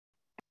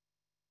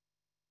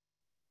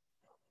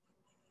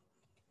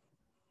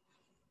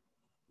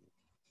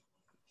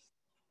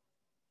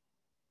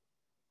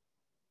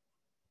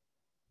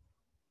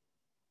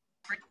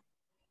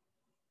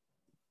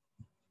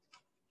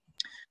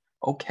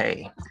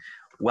Okay,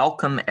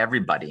 welcome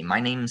everybody. My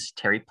name's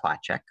Terry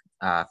Placzek.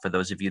 For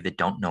those of you that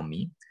don't know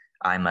me,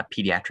 I'm a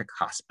pediatric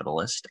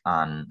hospitalist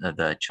on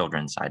the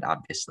children's side,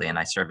 obviously, and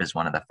I serve as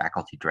one of the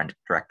faculty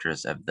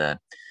directors of the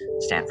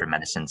Stanford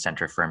Medicine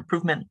Center for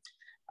Improvement.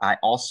 I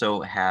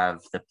also have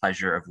the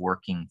pleasure of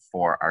working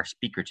for our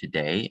speaker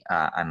today.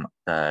 I'm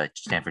the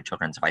Stanford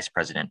Children's Vice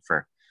President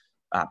for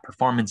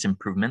Performance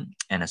Improvement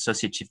and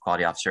Associate Chief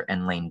Quality Officer,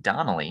 and Lane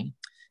Donnelly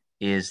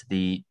is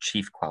the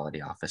Chief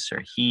Quality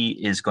Officer. He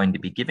is going to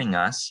be giving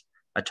us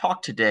a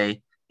talk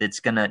today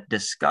that's going to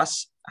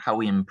discuss how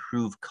we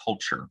improve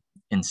culture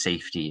in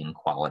safety and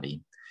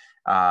quality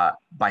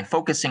by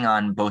focusing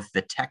on both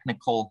the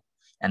technical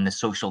and the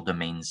social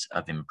domains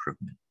of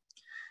improvement.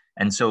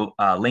 And so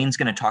Lane's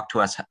going to talk to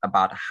us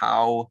about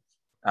how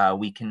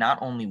we can not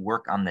only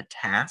work on the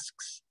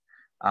tasks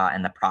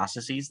and the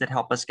processes that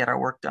help us get our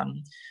work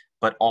done,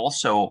 but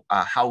also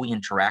how we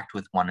interact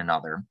with one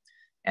another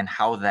and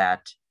how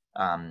that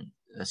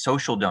the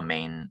social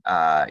domain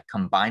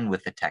combined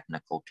with the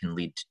technical can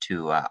lead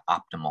to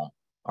optimal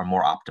or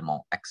more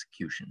optimal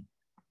execution.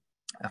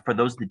 For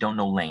those that don't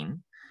know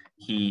Lane,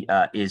 he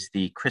is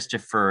the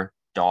Christopher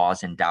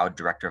Dawes Endowed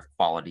Director of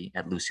Quality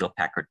at Lucile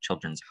Packard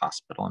Children's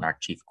Hospital and our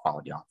Chief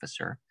Quality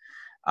Officer.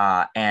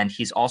 And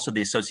he's also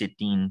the Associate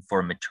Dean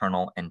for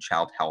Maternal and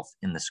Child Health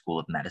in the School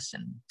of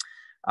Medicine.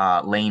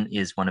 Lane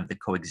is one of the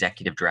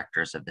co-executive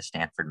directors of the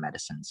Stanford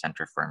Medicine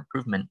Center for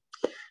Improvement.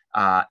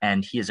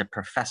 And he is a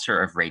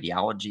professor of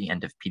radiology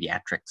and of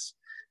pediatrics.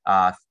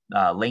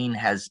 Lane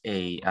has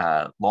a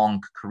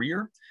long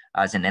career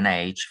as an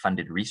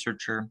NIH-funded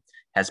researcher,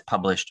 has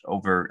published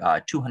over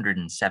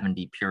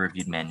 270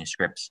 peer-reviewed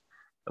manuscripts,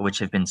 which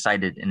have been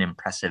cited an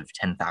impressive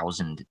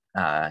 10,000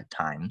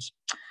 times.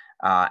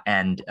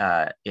 And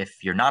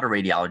if you're not a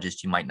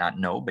radiologist, you might not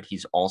know, but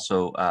he's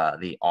also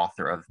the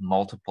author of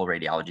multiple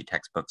radiology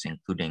textbooks,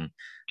 including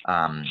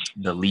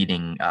the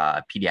leading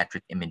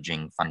Pediatric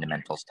Imaging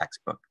Fundamentals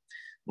textbook.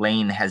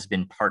 Lane has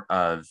been part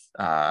of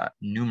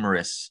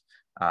numerous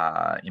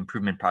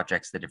improvement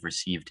projects that have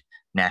received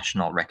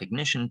national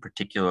recognition,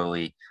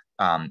 particularly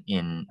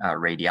in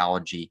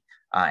radiology,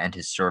 and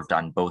has served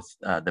on both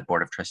the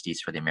Board of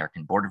Trustees for the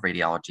American Board of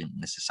Radiology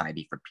and the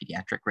Society for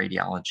Pediatric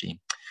Radiology.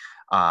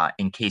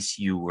 In case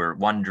you were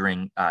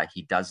wondering,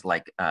 he does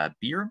like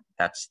beer.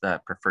 That's the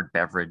preferred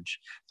beverage,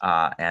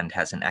 and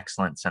has an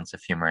excellent sense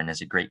of humor and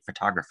is a great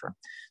photographer.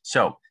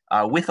 So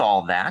with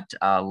all that,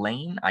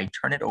 Lane, I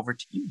turn it over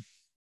to you.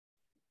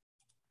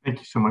 Thank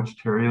you so much,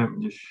 Terry. Let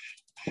me just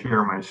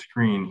share my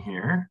screen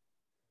here.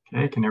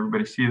 Okay, can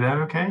everybody see that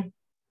okay?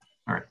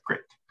 All right,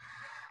 great.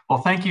 Well,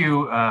 thank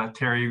you,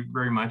 Terry,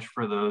 very much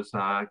for those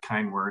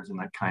kind words and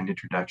that kind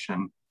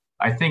introduction.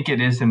 I think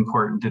it is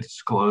important to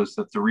disclose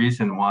that the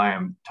reason why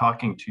I'm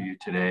talking to you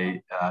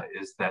today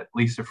is that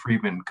Lisa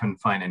Friedman couldn't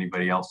find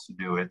anybody else to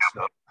do it.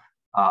 So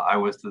I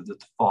was the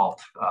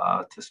default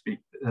to speak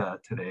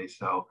today.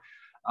 So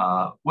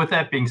with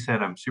that being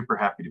said, I'm super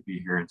happy to be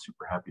here and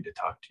super happy to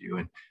talk to you.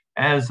 And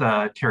as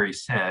Terry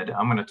said,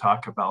 I'm going to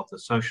talk about the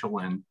social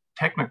and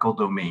technical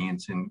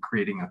domains in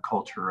creating a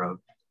culture of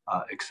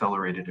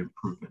accelerated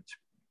improvement.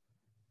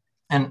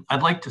 And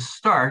I'd like to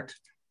start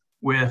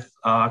with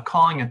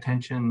calling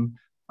attention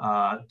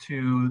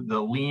to the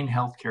Lean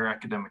Healthcare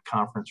Academic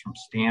Conference from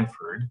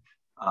Stanford.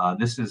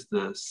 This is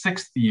the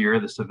 6th year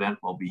this event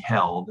will be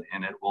held,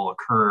 and it will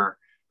occur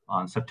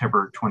on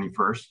September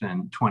 21st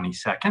and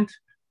 22nd.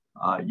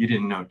 You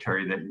didn't know,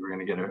 Terry, that you were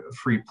going to get a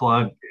free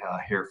plug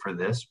here for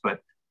this,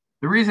 but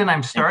the reason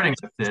I'm starting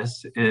with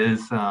this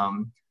is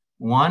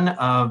one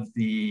of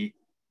the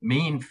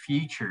main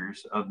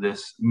features of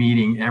this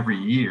meeting every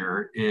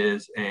year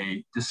is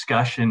a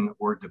discussion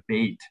or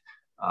debate,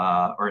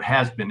 or it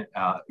has been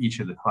each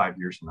of the 5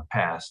 years in the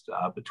past,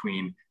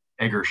 between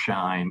Edgar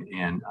Schein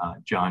and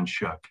John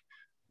Shook.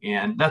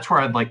 And that's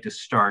where I'd like to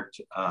start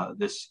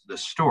this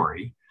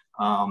story.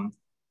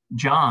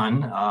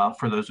 John,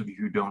 for those of you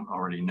who don't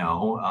already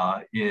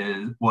know,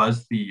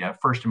 was the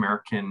first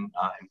American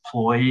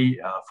employee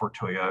for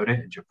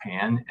Toyota in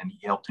Japan, and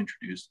he helped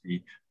introduce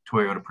the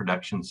Toyota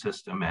production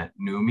system at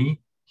NUMMI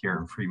here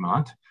in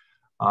Fremont.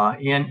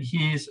 And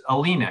he's a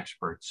lean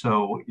expert.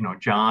 So, you know,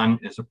 John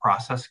is a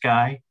process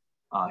guy.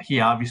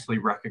 He obviously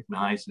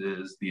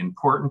recognizes the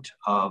importance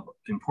of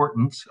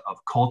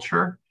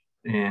culture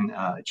in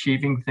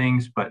achieving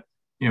things, but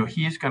you know,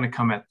 he's going to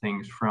come at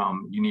things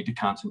from you need to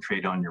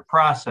concentrate on your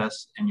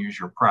process and use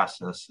your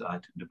process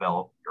to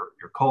develop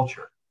your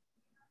culture.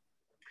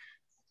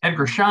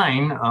 Edgar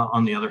Schein,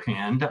 on the other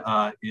hand,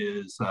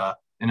 is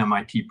an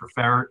MIT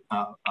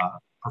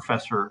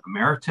professor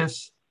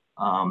emeritus.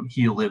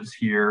 He lives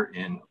here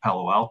in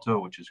Palo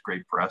Alto, which is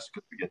great for us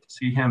because we get to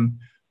see him.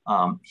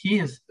 He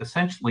is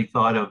essentially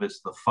thought of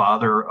as the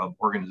father of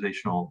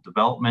organizational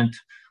development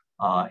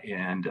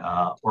and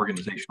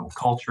organizational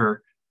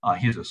culture.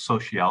 He's a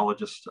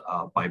sociologist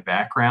by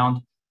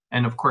background.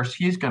 And of course,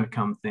 he's going to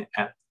come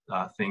at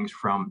things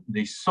from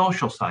the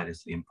social side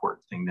is the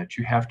important thing, that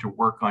you have to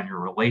work on your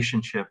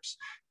relationships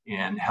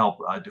and help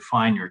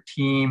define your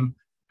team,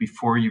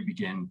 before you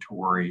begin to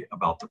worry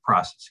about the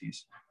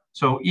processes.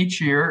 So each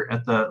year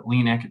at the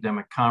Lean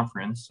Academic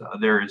Conference,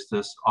 there is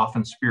this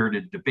often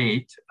spirited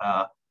debate,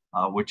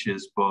 which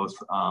is both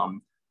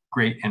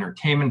great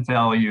entertainment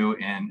value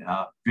and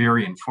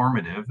very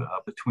informative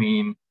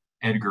between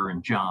Edgar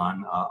and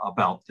John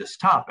about this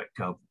topic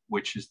of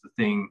which is the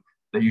thing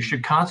that you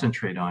should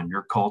concentrate on,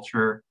 your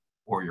culture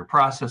or your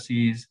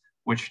processes,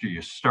 which do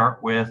you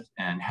start with,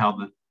 and how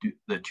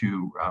the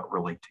two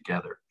relate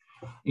together.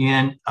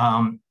 And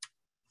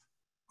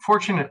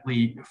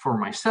fortunately for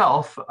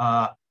myself,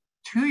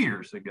 2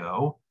 years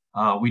ago,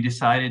 we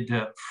decided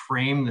to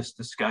frame this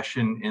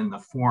discussion in the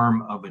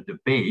form of a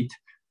debate.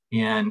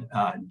 And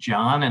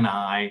John and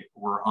I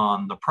were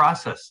on the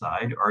process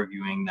side,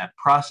 arguing that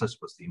process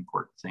was the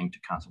important thing to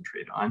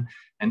concentrate on.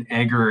 And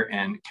Edgar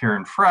and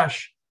Karen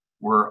Fresh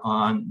were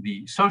on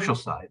the social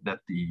side, that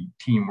the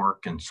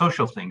teamwork and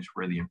social things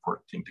were the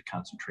important thing to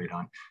concentrate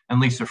on. And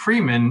Lisa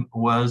Freeman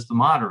was the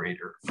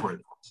moderator for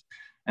this.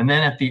 And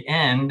then at the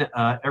end,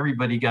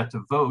 everybody got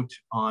to vote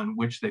on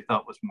which they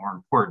thought was more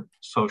important,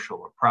 social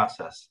or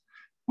process.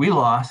 We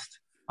lost.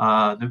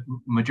 The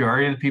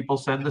majority of the people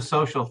said the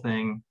social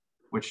thing,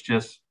 which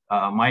just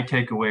my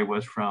takeaway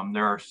was from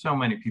there are so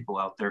many people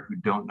out there who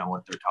don't know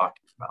what they're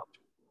talking about.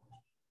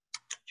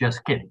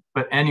 Just kidding.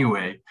 But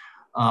anyway,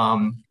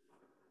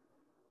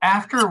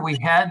 after we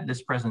had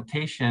this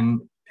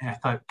presentation, I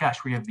thought,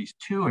 gosh, we have these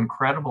two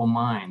incredible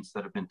minds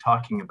that have been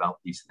talking about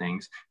these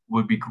things. It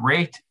would be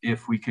great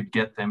if we could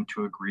get them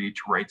to agree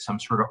to write some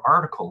sort of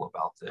article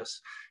about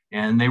this.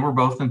 And they were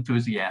both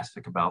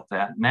enthusiastic about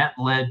that. And that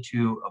led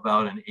to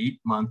about an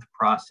 8-month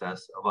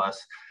process of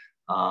us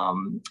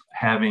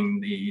having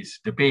these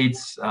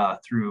debates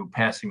through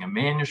passing a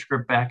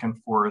manuscript back and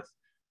forth.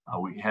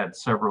 We had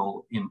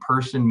several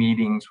in-person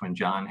meetings when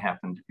John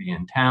happened to be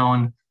in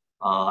town.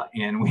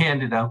 And we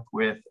ended up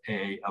with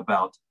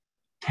about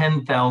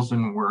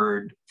 10,000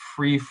 word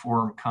free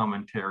form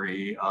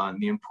commentary on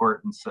the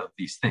importance of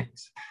these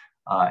things.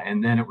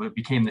 And then it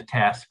became the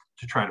task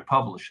to try to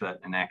publish that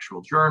in an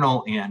actual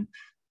journal. And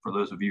for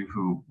those of you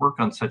who work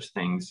on such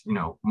things, you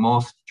know,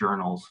 most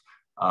journals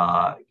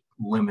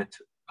limit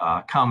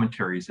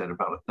commentaries at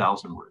about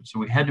 1,000 words. So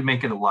we had to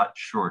make it a lot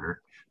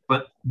shorter.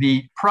 But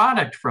the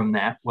product from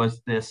that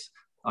was this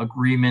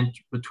agreement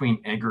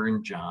between Edgar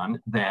and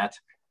John that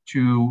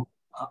to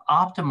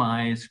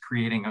optimize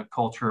creating a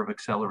culture of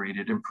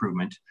accelerated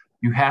improvement,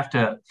 you have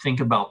to think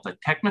about the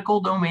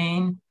technical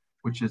domain,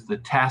 which is the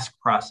task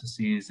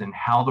processes and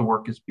how the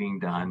work is being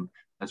done,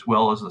 as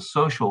well as the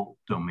social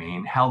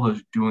domain, how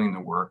those doing the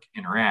work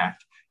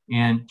interact.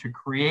 And to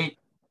create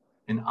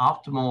an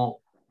optimal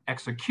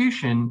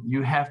execution,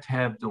 you have to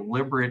have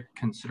deliberate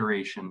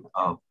consideration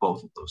of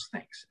both of those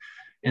things.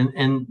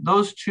 And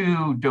those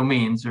two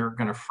domains are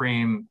going to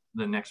frame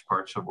the next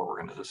parts of what we're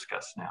going to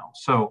discuss now.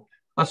 So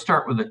let's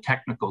start with the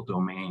technical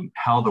domain,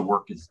 how the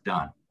work is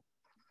done.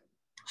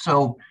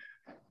 So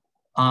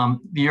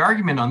the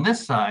argument on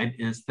this side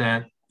is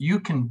that you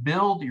can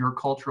build your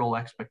cultural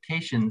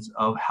expectations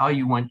of how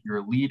you want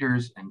your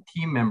leaders and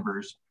team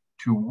members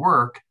to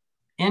work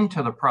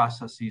into the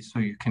processes so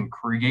you can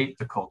create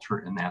the culture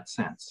in that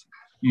sense.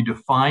 You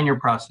define your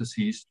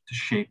processes to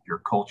shape your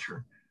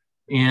culture.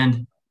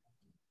 And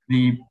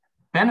the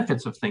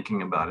benefits of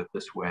thinking about it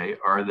this way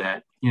are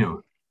that, you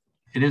know,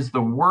 it is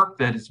the work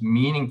that is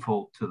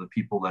meaningful to the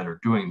people that are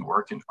doing the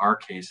work, in our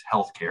case,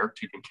 healthcare,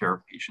 taking care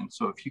of patients.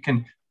 So if you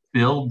can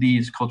build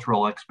these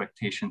cultural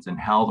expectations and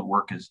how the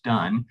work is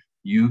done,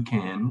 you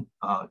can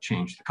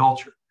change the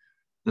culture.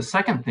 The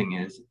second thing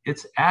is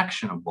it's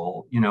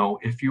actionable. You know,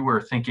 if you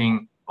were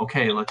thinking,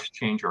 okay, let's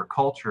change our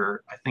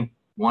culture, I think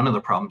one of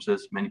the problems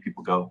is many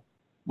people go,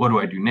 what do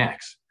I do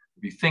next?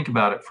 If you think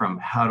about it from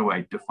how do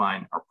I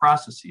define our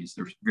processes,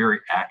 there's very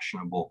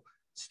actionable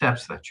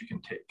steps that you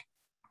can take.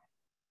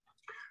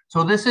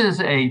 So this is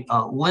a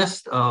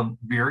list of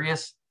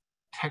various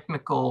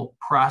technical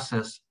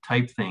process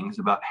type things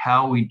about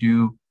how we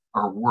do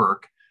our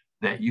work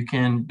that you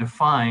can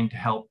define to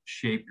help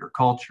shape your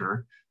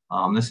culture.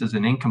 This is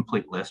an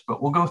incomplete list,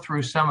 but we'll go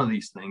through some of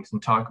these things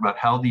and talk about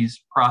how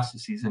these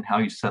processes and how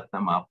you set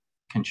them up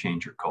can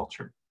change your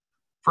culture.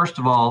 First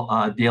of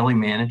all, daily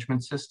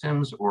management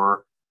systems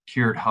or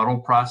tiered huddle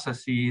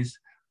processes.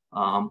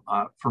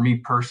 For me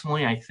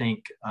personally, I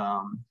think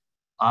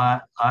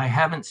I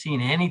haven't seen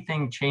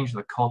anything change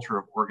the culture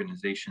of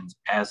organizations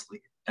as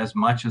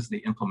much as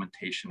the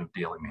implementation of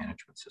daily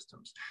management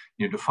systems.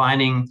 You know,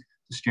 defining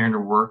the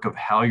standard work of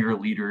how your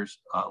leaders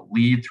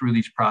lead through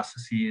these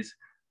processes,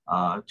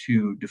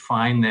 to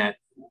define that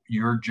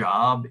your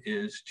job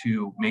is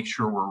to make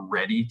sure we're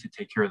ready to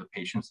take care of the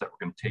patients that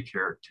we're going to take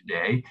care of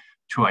today,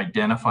 to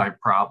identify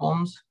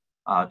problems,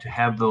 to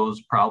have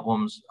those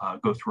problems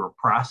go through a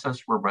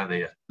process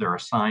whereby they're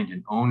assigned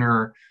an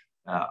owner,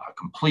 a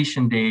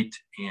completion date,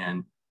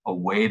 and a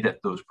way that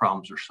those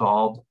problems are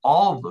solved.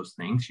 All of those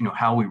things, you know,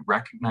 how we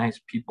recognize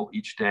people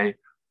each day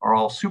are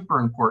all super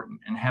important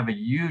and have a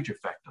huge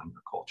effect on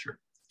your culture.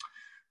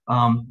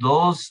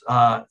 Those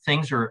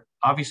things are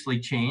obviously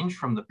changed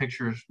from the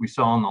pictures we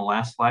saw on the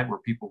last slide where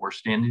people were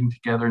standing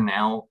together.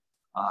 Now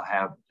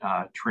have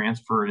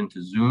transferred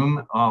into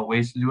Zoom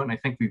ways to do it. And I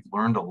think we've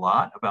learned a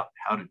lot about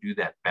how to do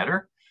that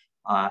better.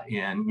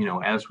 And, you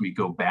know, as we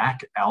go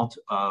back out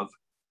of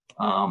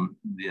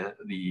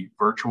the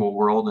virtual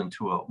world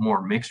into a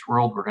more mixed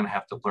world, we're going to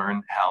have to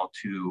learn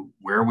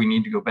where we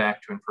need to go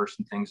back to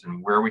in-person things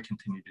and where we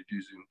continue to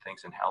do Zoom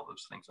things and how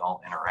those things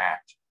all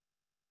interact.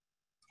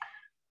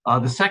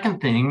 The second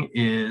thing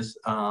is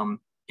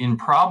in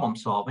problem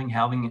solving,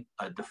 having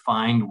a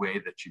defined way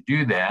that you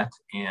do that.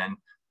 And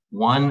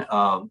one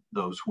of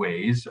those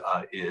ways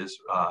is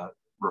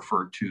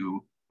referred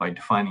to by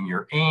defining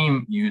your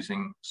aim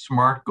using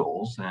SMART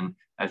goals. And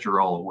as you're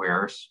all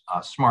aware,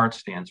 SMART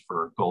stands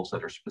for goals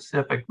that are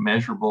specific,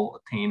 measurable,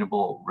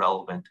 attainable,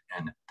 relevant,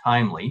 and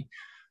timely.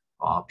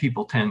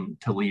 People tend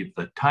to leave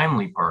the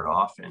timely part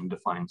off and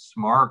define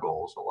SMART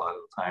goals a lot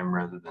of the time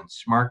rather than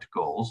SMART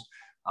goals.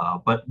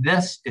 But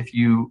this, if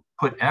you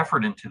put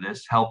effort into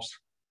this, helps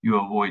you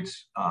avoid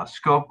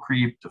scope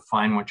creep,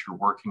 define what you're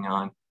working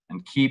on,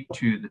 and keep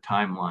to the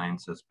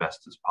timelines as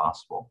best as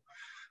possible.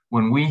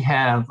 When we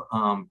have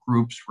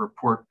groups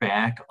report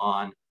back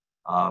on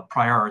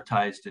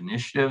prioritized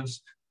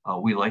initiatives,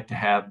 we like to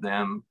have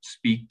them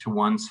speak to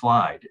one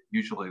slide.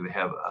 Usually they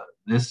have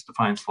this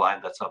defined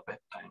slide that's up in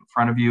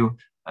front of you,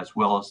 as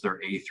well as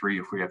their A3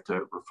 if we have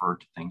to refer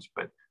to things,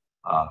 but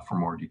for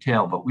more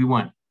detail. But we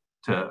want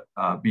to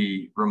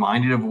be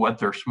reminded of what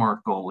their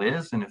SMART goal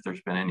is, and if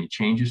there's been any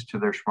changes to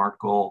their SMART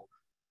goal,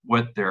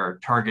 what their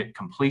target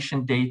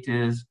completion date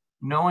is,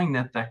 knowing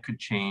that that could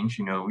change.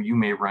 You know, you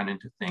may run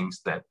into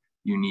things that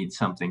you need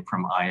something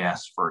from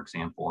IS, for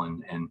example,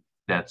 and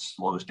that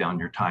slows down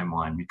your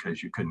timeline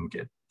because you couldn't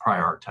get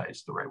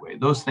prioritized the right way.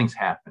 Those things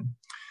happen.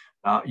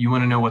 You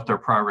want to know what their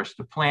progress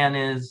to plan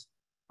is,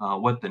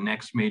 what the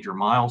next major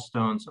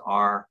milestones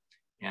are,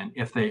 and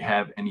if they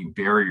have any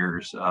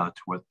barriers to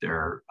what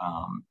they're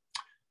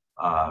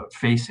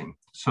facing.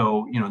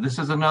 So, you know, this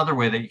is another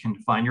way that you can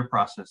define your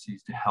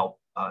processes to help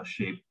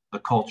shape the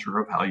culture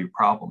of how you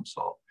problem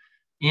solve.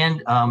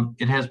 And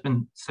it has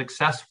been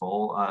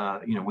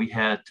successful. You know, we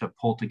had to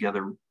pull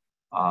together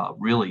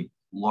really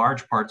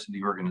large parts of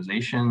the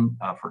organization,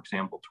 for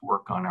example, to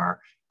work on our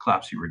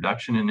collapse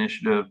reduction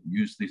initiative,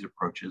 use these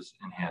approaches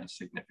and had a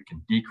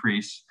significant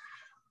decrease.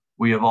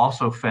 We have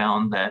also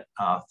found that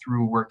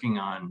through working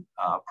on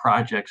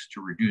projects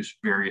to reduce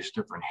various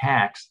different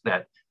hacks,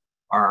 that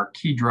our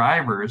key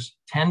drivers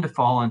tend to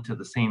fall into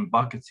the same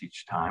buckets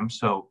each time.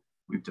 So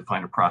we've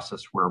defined a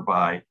process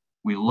whereby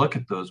we look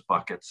at those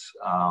buckets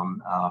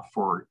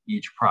for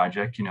each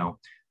project. You know,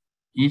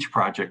 each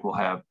project will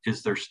have,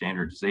 is there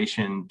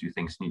standardization? Do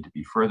things need to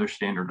be further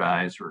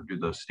standardized, or do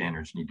those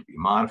standards need to be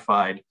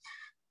modified?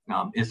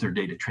 Is there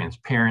data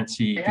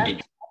transparency? Do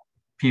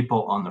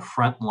people on the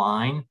front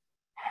line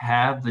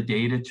have the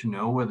data to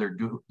know whether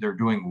they're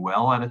doing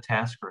well at a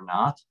task or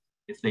not?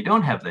 If they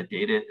don't have that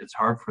data, it's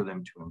hard for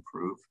them to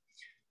improve.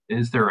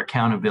 Is there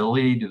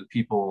accountability? Do the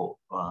people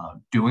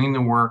doing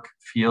the work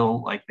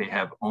feel like they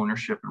have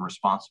ownership and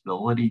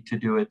responsibility to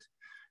do it?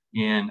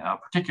 And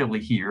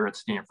particularly here at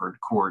Stanford,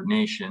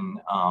 coordination.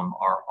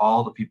 Are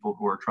all the people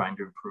who are trying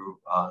to improve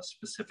a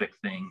specific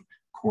thing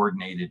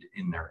coordinated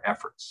in their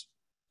efforts?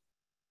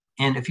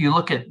 And if you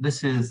look at,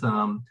 this is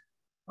a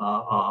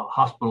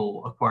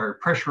hospital-acquired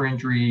pressure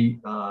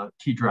injury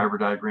key driver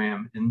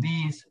diagram, and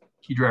these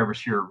key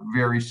drivers here are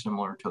very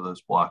similar to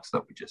those blocks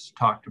that we just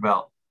talked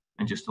about.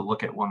 And just to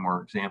look at one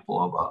more example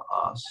of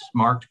a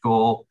SMART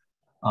goal,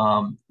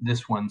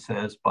 this one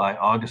says by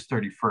August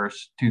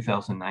 31st,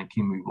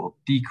 2019, we will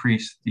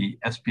decrease the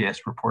SPS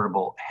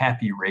reportable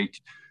happy rate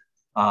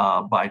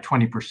by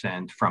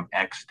 20% from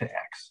X to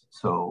X.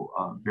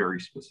 So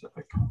very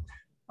specific.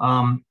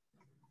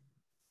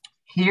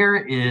 Here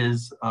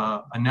is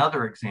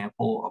another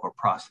example of a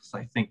process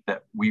I think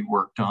that we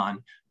worked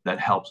on that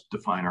helps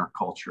define our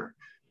culture.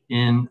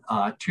 In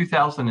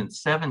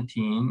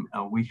 2017,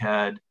 we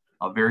had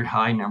a very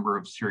high number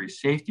of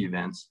serious safety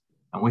events,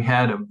 and we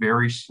had a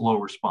very slow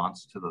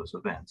response to those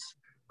events.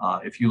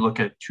 If you look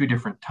at two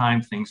different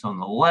time things on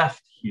the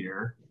left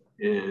here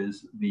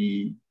is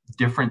the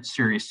different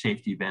serious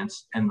safety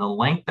events and the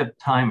length of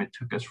time it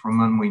took us from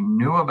when we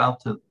knew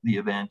about the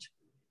event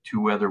to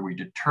whether we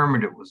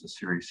determined it was a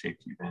serious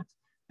safety event.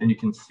 And you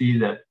can see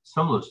that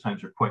some of those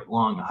times are quite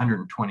long,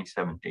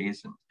 127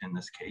 days in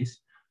this case.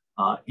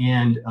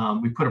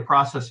 We put a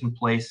process in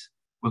place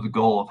with the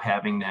goal of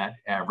having that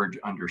average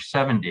under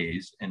 7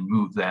 days and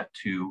move that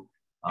to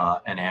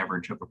an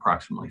average of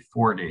approximately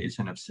 4 days,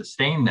 and have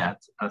sustained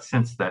that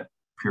since that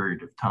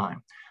period of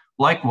time.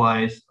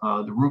 Likewise,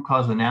 the root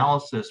cause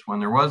analysis when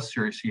there was a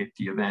serious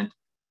safety event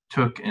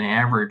took an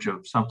average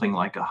of something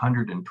like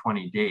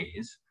 120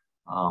 days.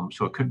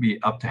 So it could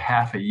be up to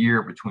half a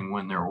year between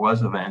when there was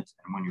an event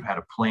and when you had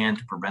a plan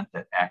to prevent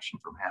that action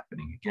from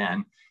happening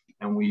again.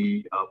 And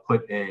we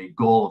put a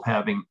goal of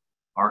having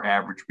our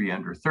average be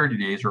under 30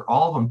 days, or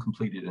all of them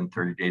completed in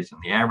 30 days, and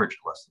the average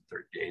less than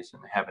 30 days,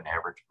 and they have an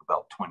average of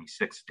about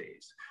 26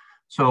 days.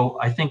 So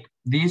I think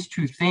these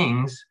two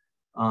things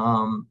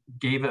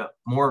gave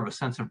more of a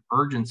sense of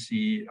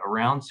urgency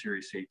around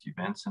serious safety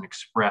events and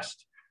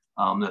expressed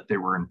that they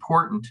were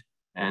important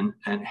and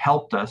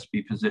helped us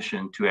be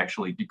positioned to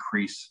actually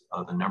decrease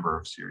the number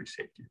of serious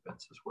safety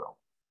events as well.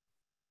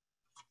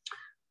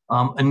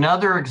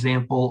 Another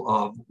example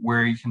of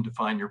where you can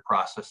define your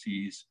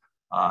processes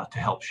to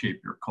help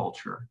shape your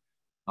culture.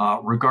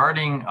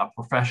 Regarding a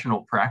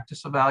professional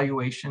practice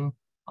evaluation,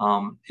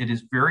 it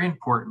is very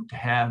important to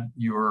have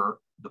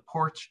the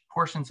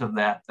portions of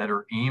that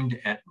are aimed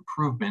at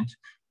improvement,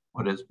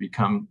 what has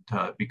become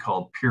to be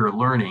called peer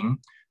learning,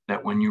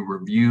 that when you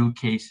review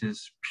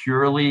cases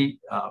purely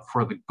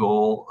for the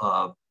goal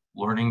of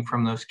learning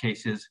from those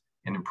cases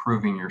and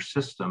improving your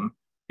system,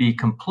 be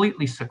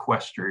completely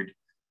sequestered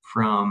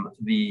from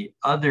the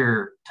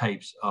other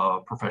types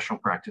of professional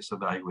practice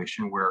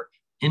evaluation where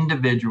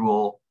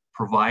individual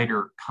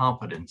provider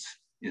competence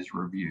is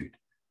reviewed.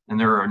 And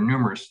there are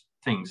numerous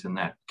things in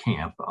that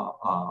camp: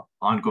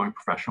 ongoing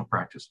professional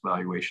practice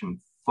evaluation,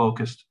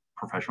 focused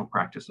professional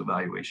practice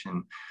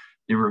evaluation,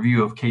 the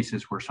review of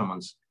cases where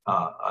someone's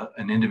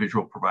an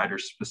individual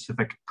provider's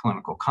specific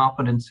clinical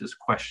competence is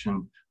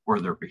questioned or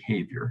their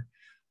behavior.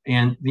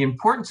 And the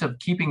importance of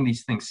keeping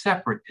these things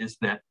separate is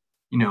that,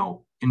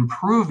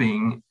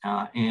 improving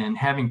and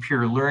having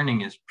peer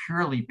learning is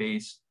purely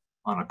based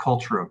on a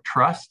culture of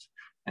trust.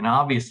 And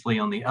obviously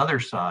on the other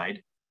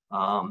side,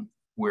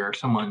 where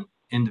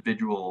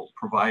individual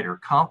provider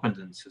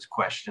competence is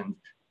questioned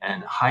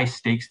and high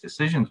stakes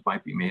decisions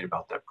might be made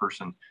about that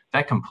person,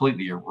 that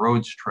completely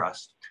erodes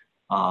trust.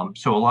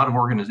 So a lot of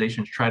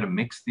organizations try to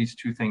mix these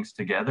two things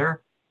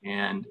together,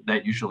 and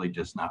that usually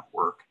does not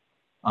work.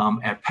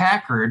 At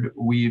Packard,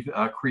 we've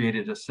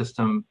created a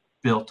system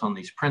built on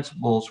these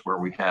principles where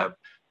we have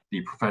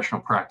the professional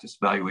practice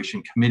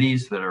evaluation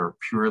committees that are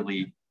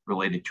purely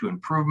related to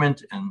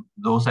improvement, and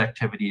those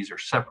activities are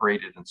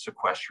separated and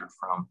sequestered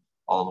from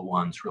all the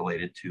ones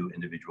related to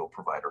individual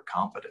provider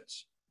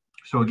competence.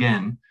 So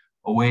again,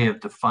 a way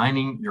of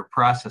defining your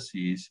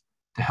processes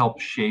to help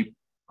shape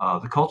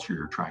the culture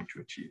you're trying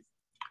to achieve.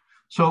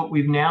 So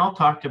we've now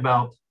talked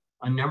about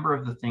a number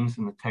of the things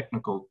in the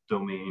technical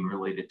domain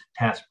related to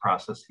task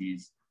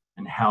processes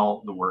and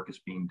how the work is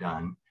being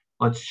done.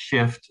 Let's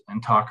shift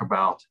and talk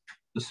about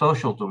the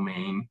social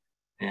domain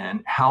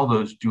and how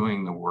those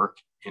doing the work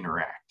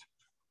interact.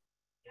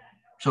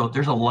 So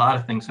there's a lot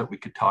of things that we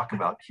could talk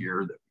about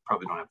here that we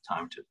probably don't have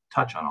time to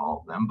touch on all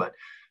of them, but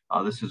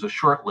this is a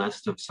short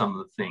list of some of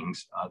the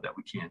things that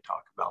we can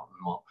talk about.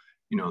 And well,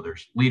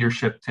 there's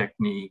leadership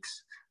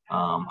techniques,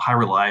 high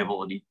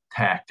reliability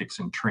tactics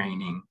and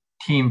training,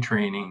 team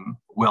training,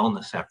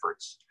 wellness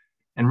efforts.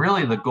 And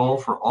really the goal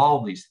for all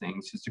of these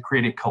things is to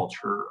create a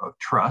culture of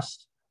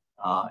trust,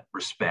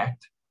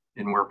 respect,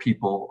 and where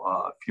people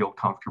feel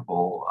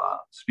comfortable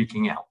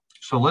speaking out.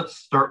 So let's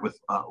start with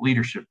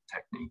leadership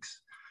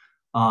techniques.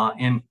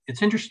 And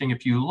it's interesting,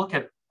 if you look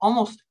at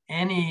almost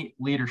any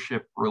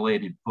leadership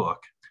related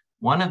book,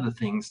 one of the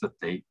things that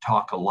they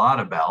talk a lot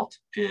about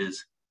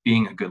is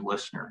being a good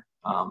listener.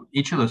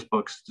 Each of those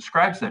books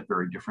describes that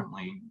very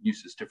differently,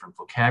 uses different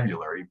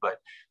vocabulary, but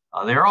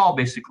they're all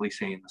basically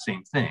saying the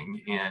same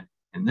thing. And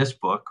in this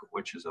book,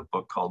 which is a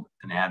book called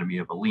Anatomy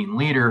of a Lean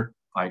Leader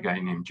by a guy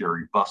named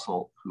Jerry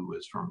Bussell, who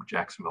is from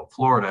Jacksonville,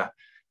 Florida,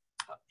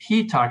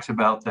 he talks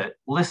about that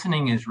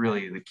listening is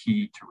really the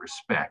key to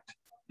respect,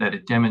 that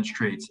it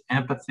demonstrates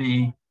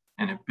empathy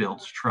and it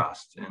builds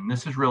trust. And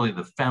this is really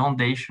the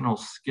foundational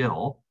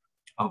skill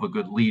of a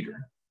good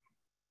leader.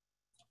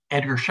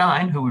 Edgar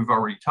Schein, who we've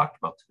already talked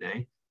about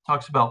today,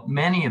 talks about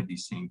many of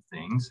these same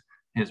things.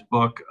 His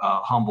book,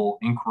 Humble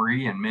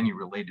Inquiry, and many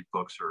related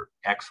books are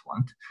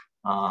excellent.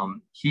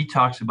 He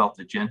talks about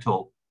the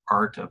gentle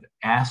art of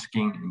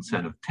asking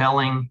instead of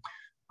telling,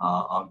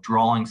 of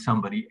drawing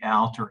somebody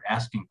out or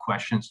asking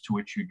questions to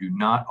which you do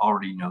not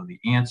already know the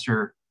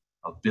answer,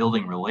 of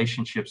building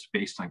relationships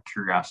based on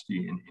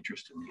curiosity and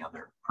interest in the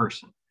other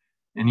person.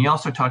 And he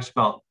also talks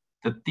about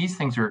that these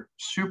things are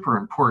super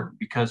important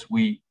because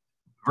we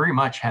very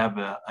much have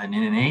an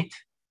innate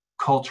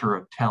culture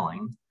of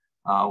telling,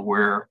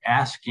 where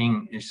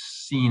asking is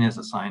seen as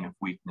a sign of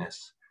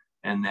weakness,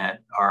 and that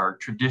our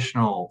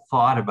traditional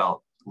thought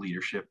about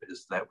leadership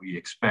is that we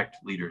expect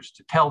leaders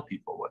to tell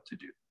people what to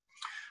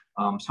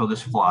do. So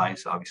this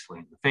flies obviously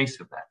in the face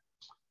of that.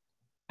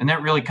 And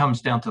that really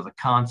comes down to the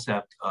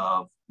concept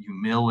of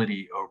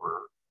humility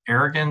over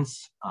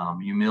arrogance.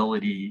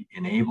 Humility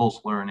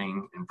enables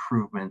learning,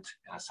 improvement,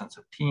 and a sense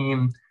of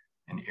team.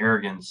 And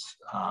arrogance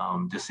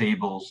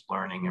disables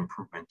learning,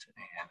 improvement,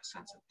 and a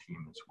sense of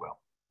team as well.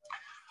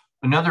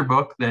 Another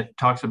book that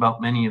talks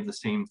about many of the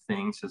same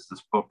things is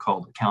this book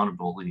called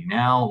Accountability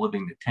Now,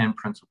 Living the 10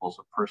 Principles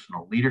of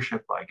Personal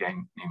Leadership by a guy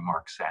named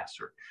Mark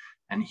Sasser.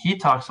 And he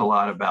talks a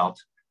lot about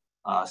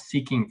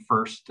seeking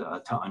first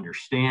to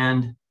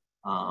understand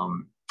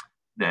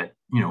that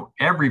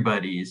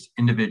everybody's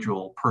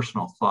individual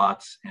personal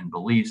thoughts and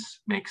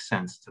beliefs make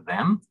sense to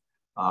them.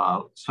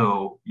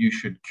 So you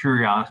should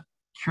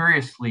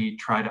curiously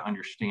try to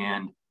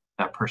understand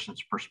that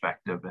person's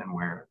perspective and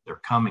where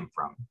they're coming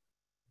from.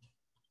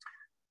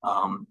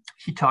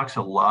 He talks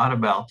a lot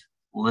about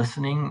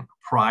listening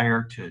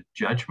prior to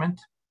judgment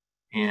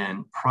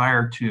and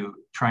prior to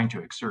trying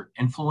to exert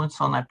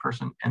influence on that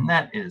person. And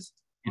that is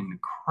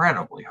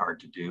incredibly hard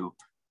to do,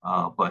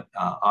 but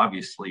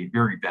obviously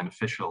very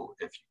beneficial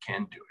if you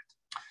can do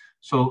it.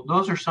 So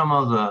those are some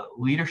of the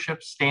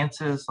leadership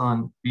stances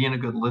on being a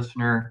good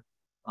listener.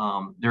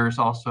 There's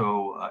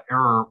also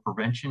error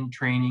prevention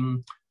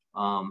training.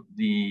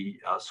 The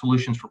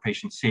Solutions for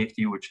Patient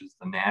Safety, which is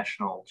the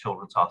National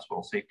Children's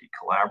Hospital Safety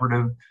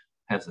Collaborative,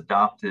 has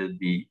adopted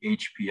the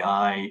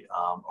HPI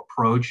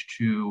approach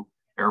to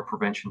error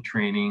prevention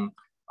training.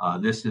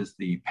 This is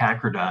the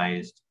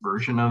Packardized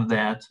version of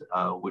that,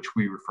 which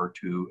we refer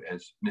to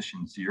as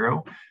Mission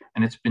Zero.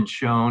 And it's been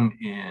shown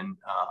in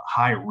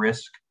high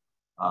risk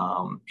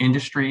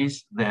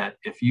industries that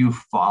if you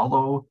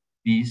follow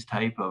these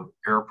type of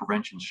error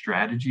prevention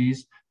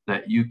strategies,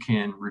 that you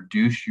can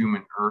reduce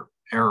human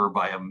error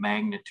by a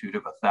magnitude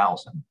of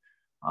 1,000.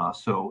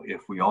 So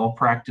if we all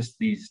practice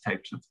these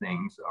types of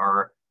things,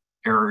 our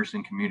errors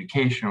in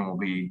communication will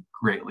be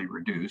greatly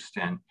reduced.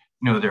 And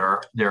you know,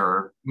 there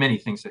are many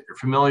things that you're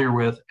familiar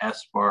with: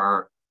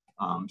 SBAR,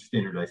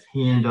 standardized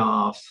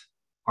handoffs,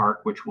 ARC,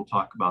 which we'll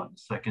talk about in a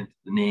second,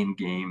 the name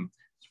game.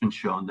 It's been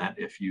shown that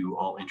if you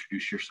all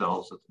introduce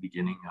yourselves at the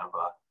beginning of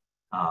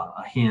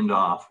a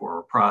handoff or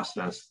a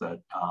process,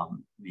 that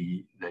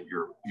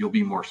you'll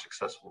be more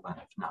successful than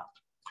if not.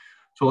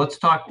 So let's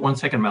talk 1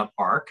 second about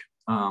ARC.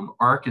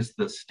 ARC is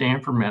the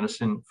Stanford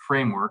Medicine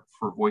framework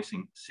for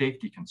voicing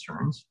safety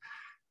concerns.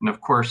 And of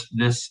course,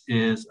 this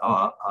is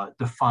a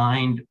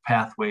defined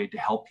pathway to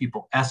help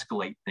people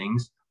escalate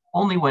things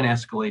only when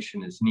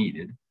escalation is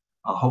needed.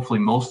 Hopefully,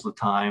 most of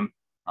the time,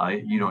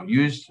 you don't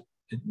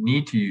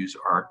need to use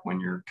ARC when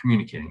you're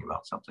communicating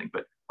about something,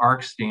 but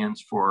ARC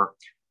stands for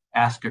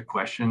ask a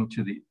question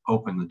to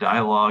open the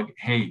dialogue.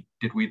 Hey,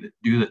 did we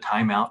do the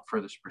timeout for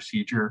this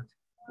procedure?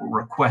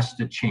 Request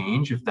a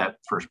change if that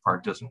first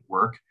part doesn't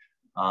work.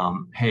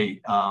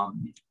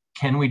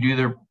 Can we do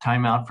the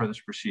timeout for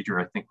this procedure?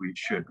 I think we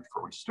should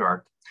before we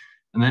start.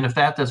 And then if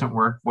that doesn't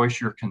work,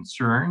 voice your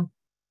concern.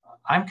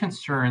 I'm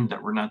concerned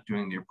that we're not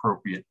doing the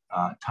appropriate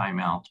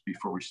timeout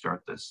before we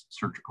start this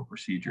surgical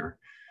procedure.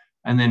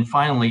 And then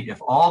finally, if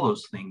all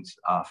those things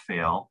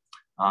fail,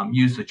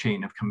 use the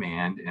chain of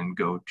command and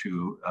go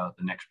to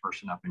the next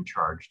person up in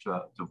charge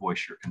to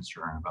voice your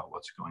concern about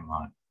what's going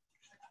on.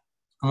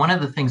 One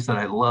of the things that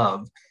I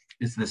love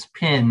is this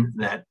pin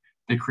that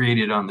they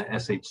created on the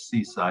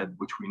SHC side,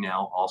 which we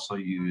now also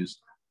use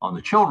on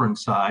the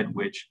children's side,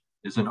 which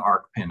is an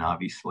ARC pin,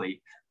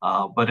 obviously.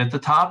 But at the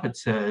top, it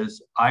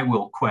says, I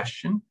will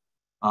question,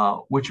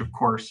 which of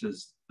course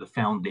is the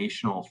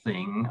foundational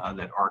thing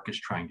that ARC is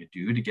trying to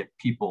do to get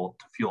people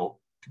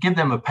to give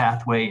them a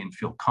pathway and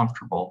feel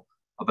comfortable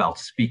about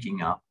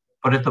speaking up.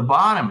 But at the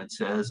bottom, it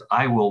says,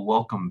 I will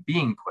welcome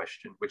being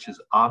questioned, which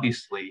is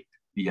obviously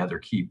the other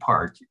key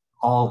part.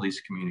 All of these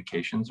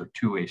communications are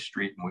two-way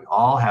street, and we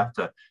all have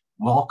to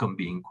welcome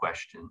being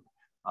questioned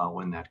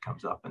when that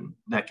comes up. And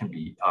that can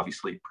be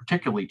obviously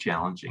particularly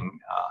challenging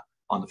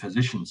on the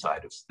physician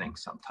side of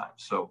things sometimes.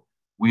 So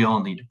we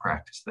all need to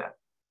practice that.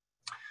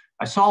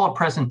 I saw a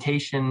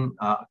presentation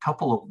a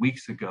couple of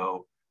weeks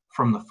ago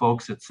from the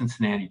folks at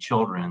Cincinnati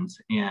Children's,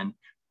 and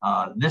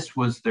this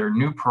was their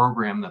new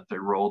program that they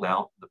rolled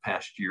out the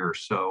past year or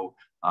so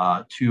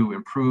to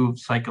improve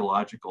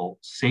psychological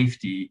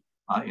safety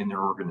in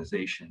their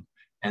organization.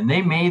 And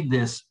they made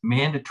this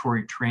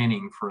mandatory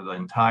training for the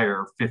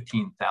entire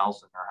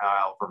 15,000 or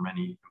however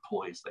many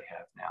employees they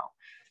have now.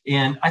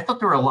 And I thought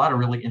there were a lot of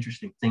really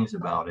interesting things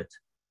about it.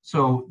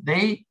 So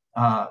they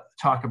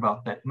talk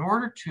about that in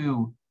order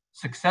to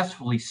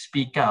successfully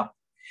speak up,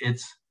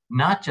 it's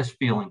not just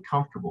feeling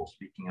comfortable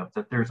speaking up,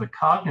 that there's a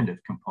cognitive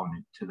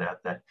component to that,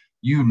 that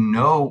you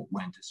know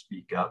when to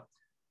speak up,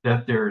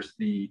 that there's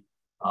the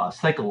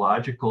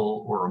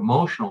psychological or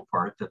emotional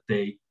part that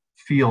they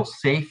feel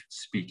safe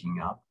speaking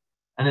up.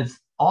 And it's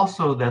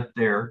also that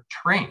they're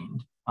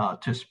trained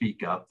to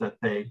speak up, that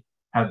they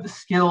have the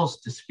skills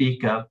to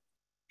speak up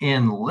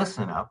and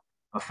listen up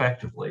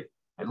effectively.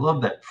 I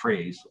love that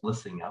phrase,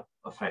 listening up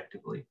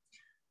effectively.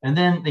 And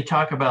then they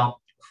talk about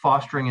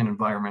fostering an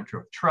environment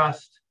of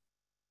trust,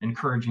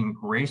 encouraging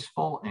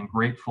graceful and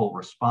grateful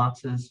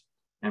responses,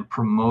 and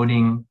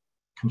promoting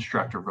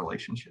constructive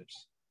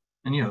relationships.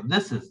 And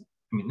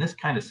this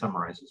kind of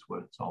summarizes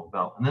what it's all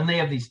about. And then they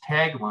have these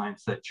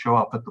taglines that show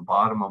up at the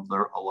bottom of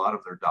a lot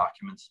of their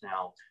documents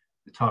now.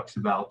 It talks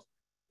about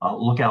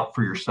look out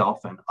for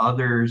yourself and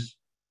others,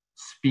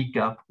 speak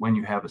up when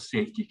you have a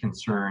safety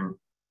concern,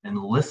 and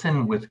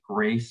listen with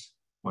grace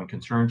when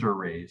concerns are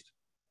raised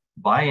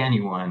by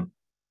anyone,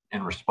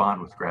 and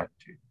respond with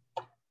gratitude.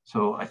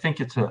 So I think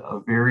it's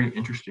a very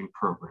interesting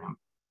program.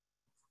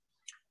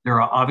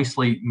 There are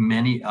obviously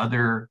many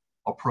other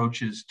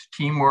approaches to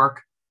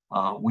teamwork.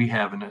 We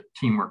have a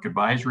teamwork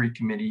advisory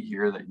committee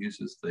here that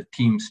uses the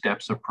team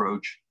steps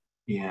approach.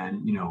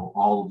 And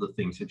all of the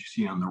things that you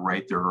see on the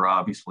right, there are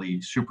obviously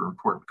super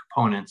important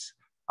components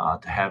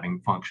to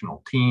having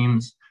functional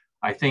teams.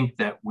 I think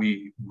that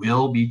we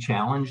will be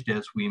challenged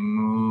as we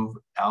move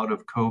out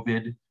of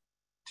COVID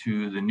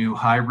to the new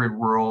hybrid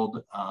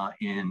world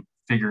in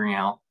figuring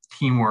out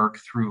teamwork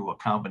through a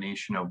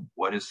combination of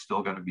what is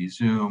still going to be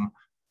Zoom,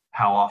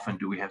 how often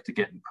do we have to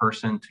get in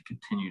person to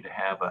continue to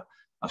have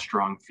a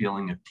strong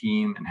feeling of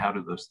team, and how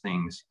do those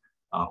things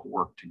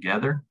work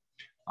together.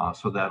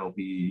 So that'll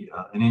be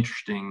an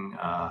interesting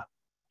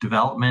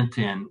development,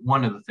 and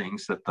one of the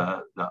things that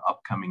the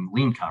upcoming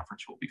Lean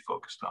conference will be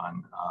focused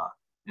on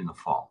in the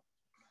fall.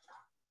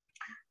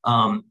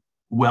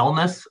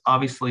 Wellness,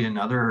 obviously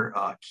another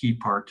key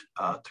part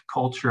to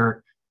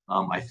culture.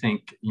 I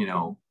think,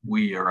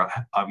 we are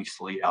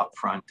obviously out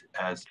front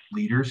as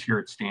leaders here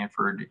at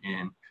Stanford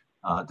in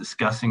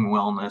discussing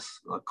wellness,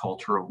 a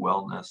culture of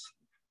wellness,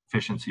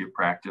 efficiency of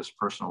practice,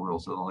 personal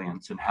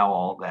resilience, and how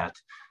all that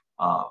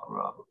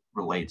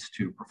relates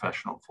to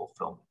professional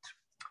fulfillment.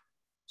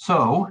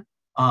 So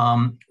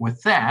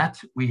with that,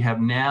 we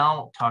have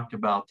now talked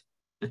about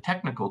the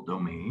technical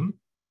domain,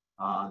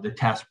 the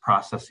task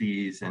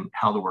processes, and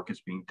how the work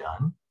is being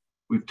done.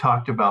 We've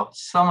talked about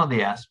some of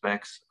the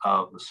aspects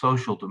of the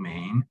social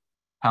domain,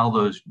 how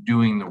those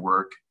doing the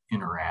work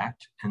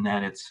interact, and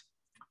that it's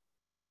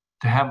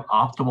to have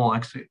optimal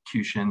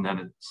execution, that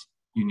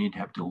you need to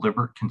have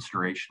deliberate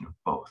consideration of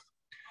both.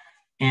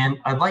 And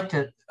I'd like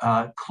to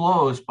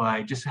close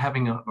by just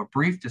having a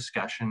brief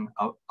discussion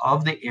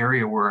of the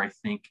area where I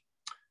think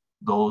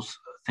those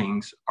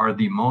things are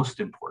the most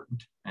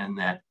important, and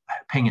that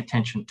paying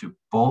attention to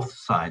both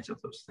sides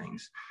of those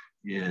things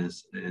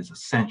is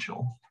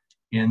essential.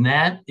 And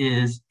that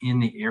is in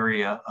the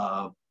area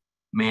of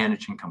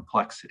managing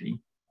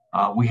complexity.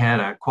 We had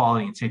a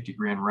quality and safety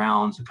grand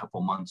rounds a couple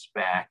months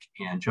back,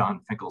 and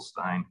John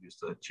Finkelstein, who's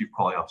the Chief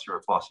Quality Officer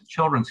at Boston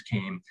Children's,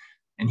 came,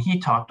 and he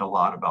talked a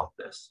lot about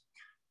this.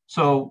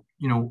 So,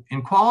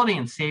 in quality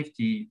and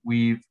safety,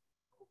 we've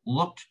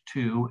looked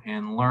to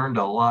and learned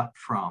a lot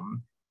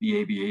from the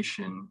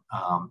aviation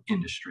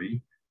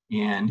industry.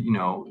 And,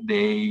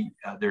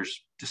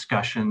 there's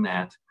discussion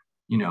that,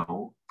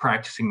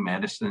 practicing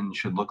medicine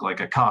should look like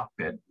a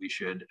cockpit. We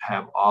should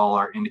have all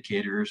our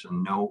indicators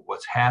and know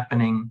what's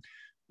happening,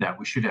 that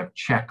we should have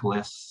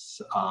checklists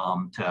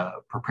to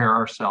prepare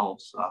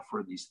ourselves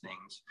for these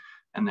things,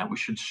 and that we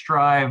should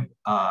strive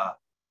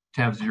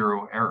to have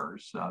zero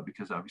errors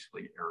because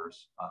obviously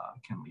errors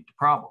can lead to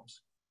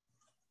problems.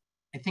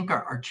 I think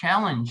our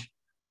challenge,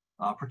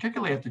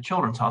 particularly at the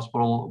Children's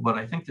Hospital, but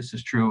I think this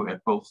is true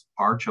at both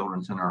our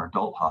children's and our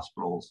adult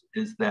hospitals,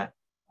 is that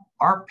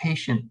our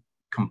patient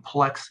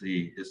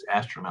complexity is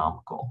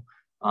astronomical.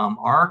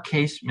 Our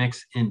case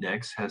mix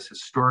index has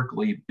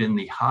historically been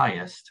the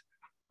highest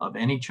of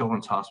any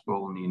children's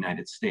hospital in the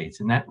United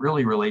States. And that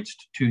really relates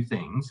to two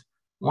things.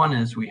 One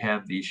is we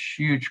have these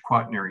huge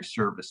quaternary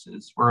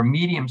services. We're a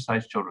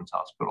medium-sized children's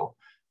hospital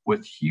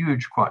with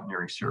huge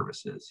quaternary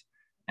services.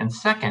 And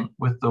second,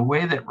 with the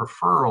way that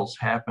referrals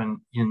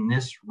happen in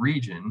this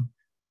region,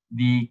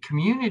 the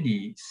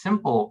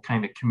simple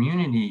kind of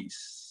community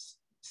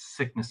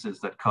sicknesses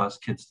that cause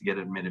kids to get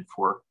admitted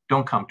for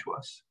don't come to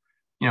us.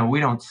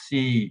 We don't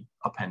see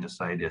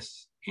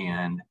appendicitis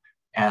and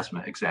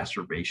asthma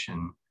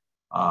exacerbation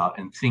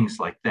and things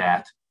like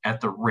that at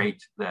the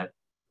rate that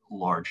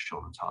large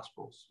children's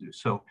hospitals do.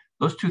 So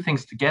those two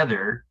things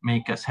together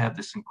make us have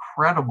this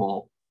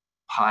incredible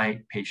high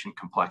patient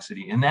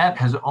complexity. And that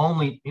has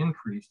only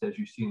increased, as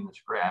you see in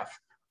this graph,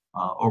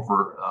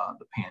 over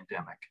the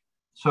pandemic.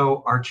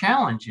 So our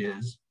challenge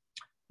is,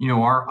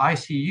 our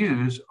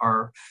ICUs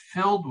are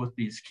filled with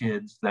these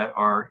kids that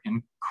are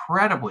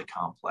incredibly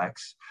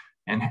complex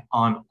and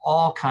on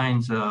all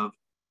kinds of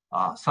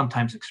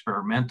sometimes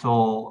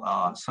experimental,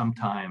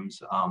 sometimes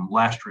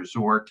last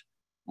resort,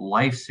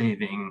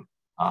 life-saving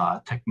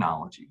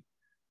technology.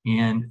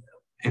 And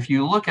if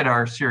you look at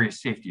our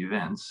serious safety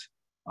events,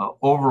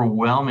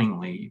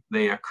 overwhelmingly,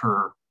 they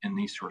occur in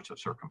these sorts of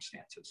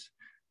circumstances.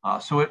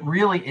 So it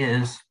really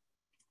is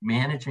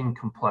managing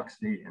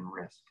complexity and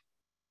risk.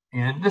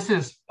 And this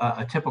is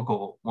a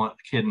typical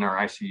kid in our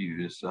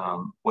ICUs,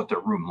 what their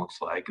room looks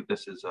like.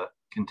 This is a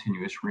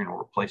continuous renal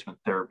replacement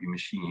therapy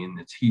machine,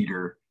 its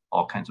heater,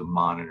 all kinds of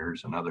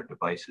monitors and other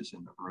devices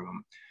in the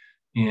room.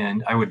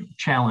 And I would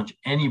challenge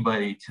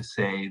anybody to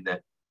say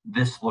that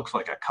this looks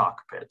like a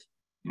cockpit.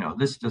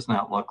 This does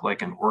not look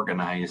like an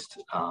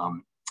organized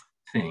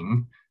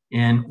thing.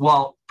 And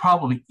while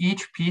probably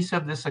each piece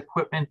of this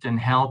equipment and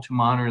how to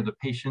monitor the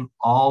patient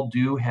all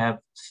do have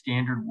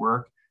standard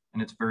work,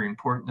 and it's very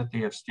important that they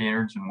have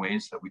standards and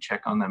ways that we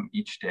check on them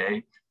each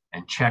day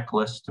and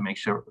checklists to make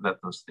sure that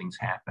those things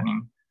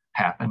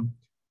happen.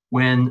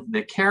 When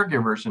the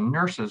caregivers and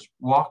nurses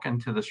walk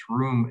into this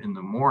room in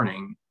the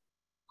morning,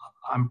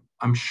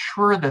 I'm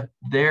sure that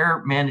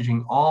they're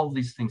managing all of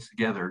these things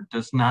together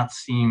does not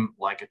seem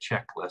like a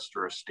checklist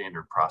or a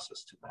standard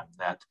process to them.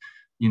 That,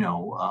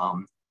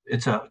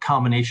 it's a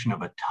combination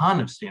of a ton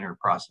of standard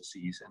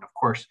processes. And of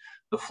course,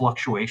 the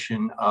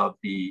fluctuation of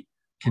the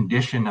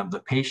condition of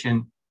the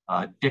patient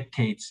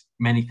dictates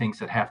many things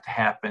that have to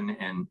happen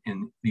and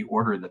in the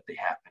order that they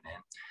happen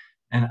in.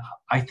 And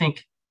I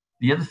think,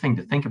 the other thing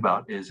to think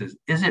about is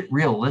it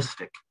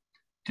realistic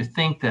to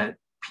think that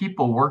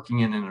people working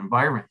in an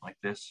environment like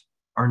this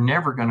are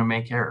never going to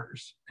make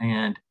errors?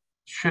 And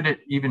should it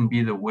even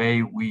be the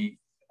way we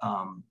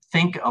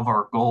think of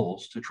our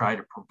goals to try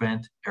to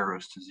prevent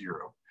errors to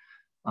zero?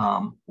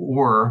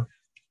 Or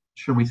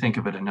should we think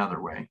of it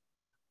another way?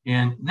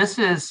 And this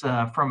is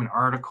from an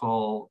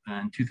article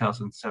in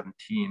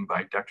 2017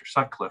 by Dr.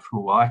 Sutcliffe,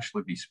 who will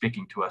actually be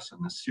speaking to us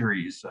in this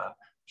series.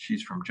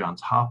 She's from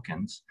Johns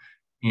Hopkins.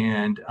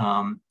 And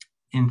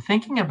in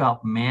thinking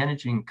about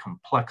managing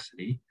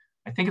complexity,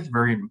 I think it's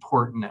very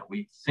important that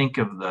we think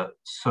of the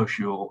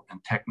social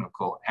and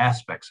technical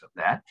aspects of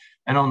that.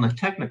 And on the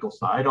technical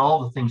side,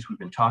 all the things we've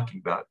been talking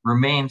about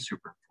remain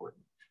super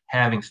important.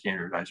 Having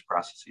standardized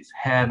processes,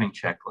 having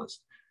checklists,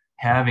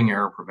 having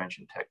error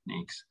prevention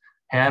techniques,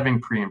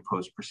 having pre and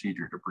post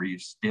procedure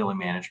debriefs, daily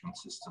management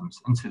systems,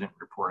 incident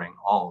reporting,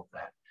 all of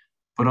that.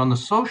 But on the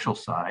social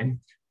side,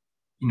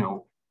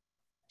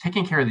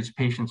 taking care of these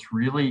patients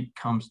really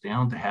comes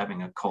down to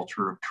having a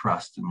culture of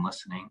trust and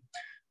listening,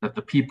 that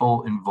the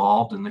people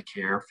involved in the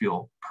care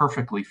feel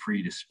perfectly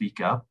free to speak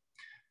up,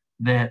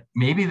 that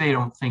maybe they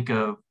don't think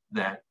of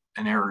that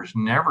an error is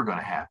never going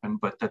to happen,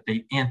 but that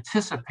they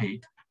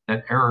anticipate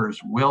that errors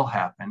will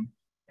happen,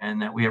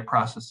 and that we have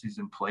processes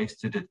in place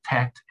to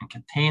detect and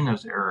contain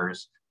those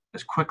errors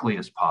as quickly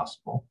as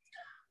possible.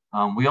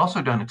 We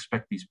also don't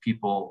expect these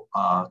people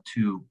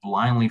to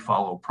blindly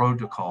follow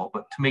protocol,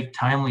 but to make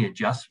timely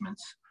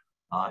adjustments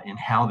in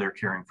how they're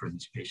caring for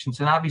these patients.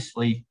 And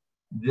obviously,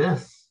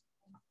 this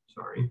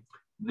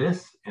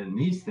and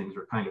these things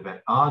are kind of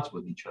at odds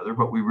with each other,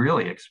 but we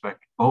really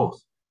expect both,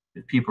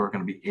 that people are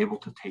going to be able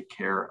to take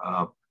care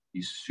of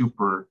these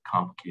super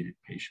complicated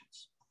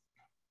patients.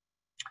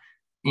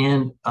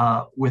 And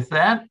with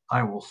that,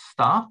 I will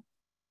stop.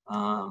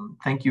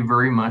 Thank you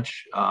very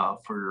much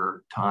for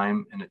your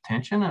time and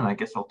attention. And I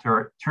guess I'll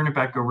turn it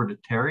back over to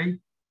Terry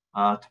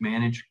to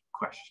manage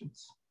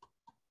questions.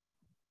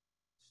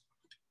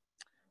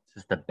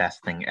 This is the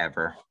best thing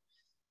ever.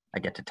 I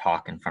get to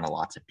talk in front of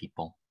lots of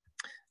people.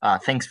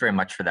 Thanks very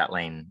much for that,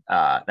 Lane.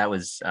 That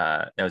was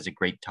a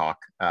great talk.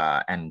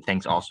 And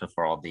thanks also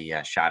for all the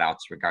shout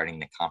outs regarding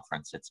the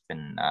conference. It's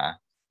been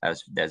that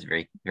was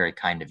very, very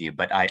kind of you.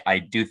 But I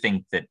do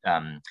think that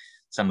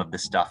some of the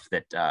stuff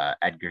that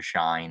Edgar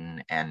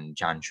Schein and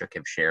John Shook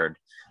have shared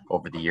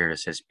over the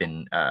years has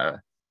been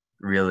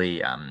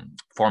really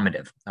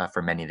formative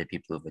for many of the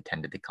people who've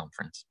attended the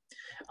conference.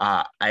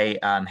 I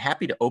am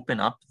happy to open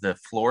up the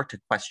floor to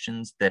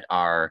questions that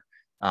are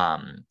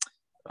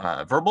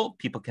verbal.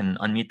 People can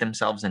unmute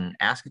themselves and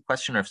ask a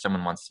question, or if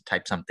someone wants to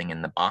type something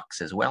in the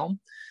box as well.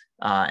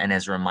 And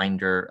as a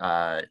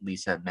reminder,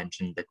 Lisa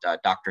mentioned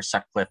that Dr.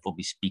 Sutcliffe will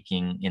be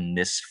speaking in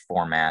this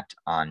format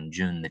on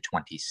June the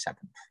 27th.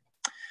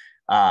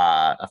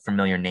 A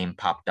familiar name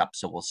popped up,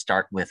 so we'll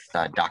start with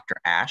Dr.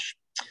 Ash.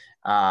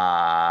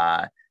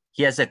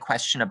 He has a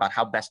question about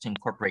how best to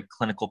incorporate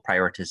clinical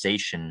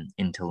prioritization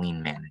into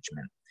lean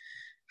management.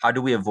 How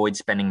do we avoid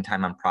spending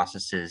time on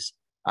processes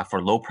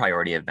for low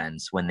priority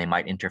events when they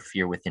might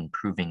interfere with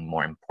improving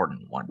more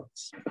important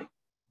ones?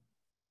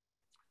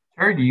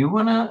 Terry, do you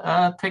want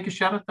to take a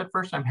shot at that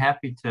first? I'm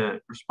happy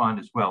to respond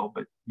as well,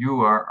 but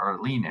you are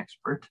our lean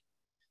expert.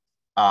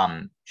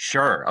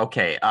 Sure.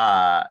 Okay.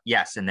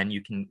 Yes. And then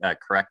you can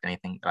correct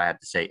anything I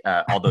had to say,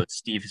 although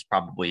Steve has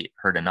probably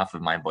heard enough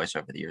of my voice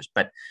over the years.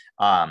 But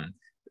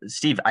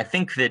Steve, I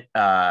think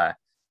that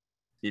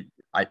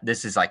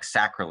this is like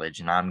sacrilege,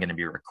 and I'm going to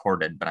be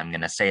recorded, but I'm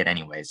going to say it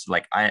anyways.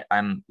 Like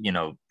I'm,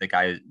 the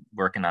guy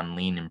working on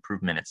lean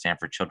improvement at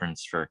Stanford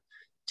Children's for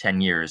 10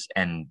 years,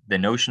 and the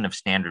notion of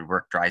standard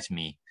work drives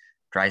me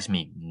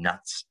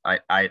nuts.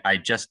 I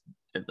just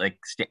like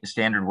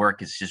standard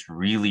work is just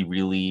really,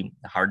 really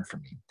hard for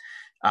me.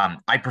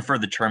 I prefer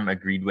the term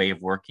agreed way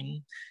of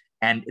working.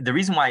 And the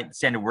reason why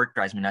standard work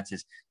drives me nuts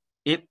is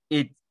it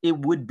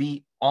would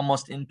be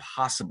almost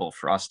impossible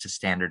for us to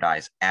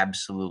standardize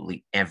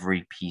absolutely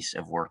every piece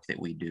of work that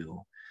we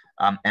do.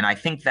 And I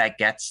think that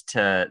gets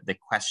to the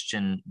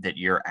question that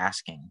you're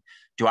asking.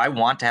 Do I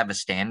want to have a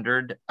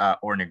standard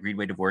or an agreed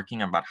way of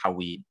working about how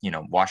we,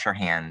 wash our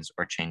hands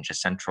or change a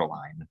central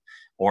line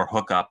or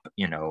hook up,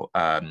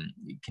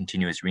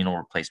 continuous renal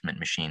replacement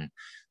machine?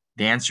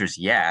 The answer is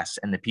yes.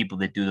 And the people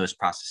that do those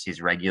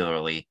processes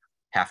regularly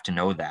have to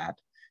know that.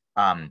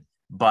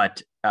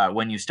 But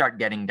when you start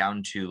getting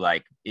down to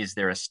like, is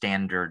there a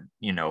standard,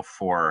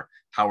 for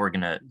how we're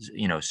going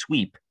to,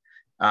 sweep?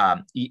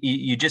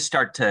 You just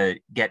start to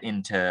get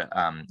into,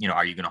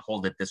 are you going to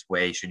hold it this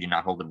way? Should you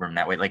not hold the broom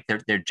that way? Like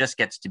there just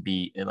gets to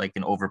be like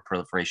an over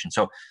proliferation.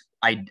 So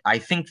I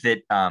think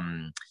that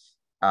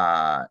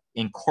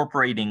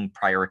incorporating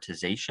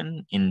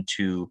prioritization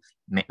into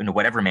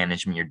whatever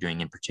management you're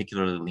doing, in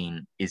particularly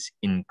lean, is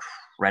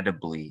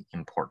incredibly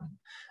important.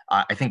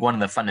 I think one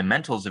of the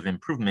fundamentals of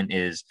improvement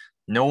is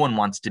no one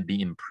wants to be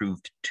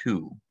improved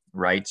to,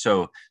 right?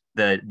 So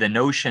the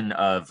notion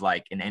of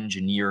like an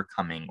engineer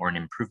coming or an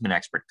improvement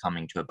expert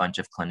coming to a bunch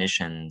of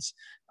clinicians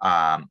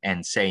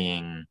and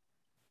saying,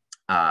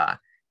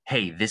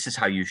 hey, this is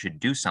how you should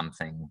do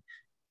something,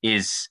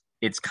 it's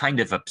kind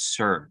of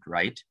absurd,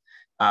 right?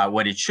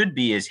 What it should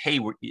be is, hey,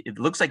 it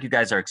looks like you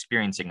guys are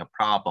experiencing a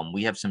problem.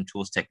 We have some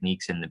tools,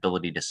 techniques, and the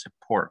ability to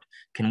support.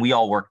 Can we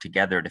all work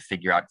together to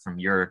figure out from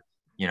your,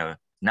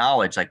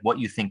 knowledge, like what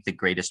you think the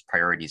greatest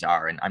priorities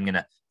are? And I'm going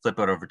to flip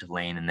it over to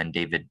Lane, and then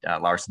David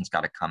Larson's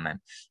got a comment.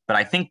 But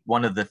I think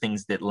one of the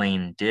things that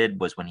Lane did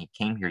was when he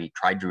came here, he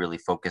tried to really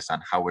focus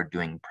on how we're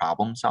doing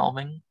problem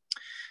solving,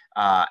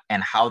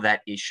 and how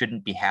that it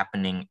shouldn't be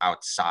happening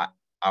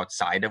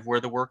outside of where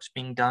the work's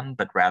being done,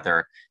 but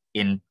rather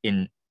in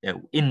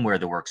where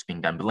the work's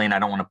being done. But Lane, I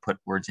don't want to put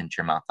words into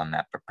your mouth on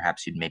that, but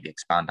perhaps you'd maybe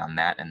expound on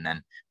that, and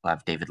then we'll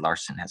have David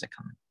Larson has a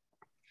comment.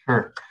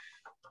 Sure.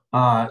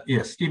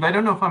 Yes, Steve, I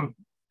don't know if I'm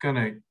going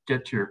to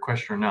get to your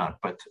question or not,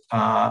 but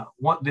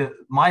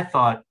my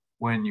thought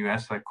when you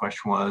asked that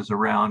question was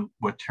around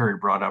what Terry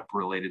brought up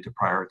related to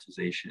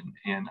prioritization.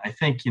 And I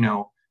think,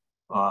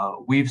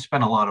 we've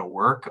spent a lot of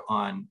work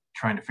on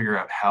trying to figure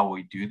out how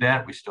we do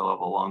that. We still have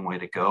a long way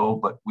to go,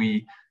 but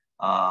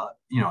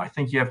I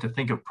think you have to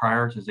think of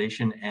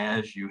prioritization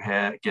as you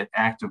get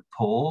active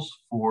polls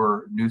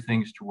for new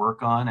things to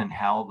work on, and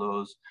how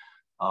those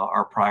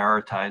are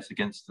prioritized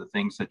against the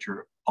things that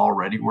you're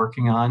already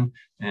working on.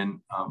 And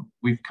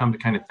we've come to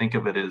kind of think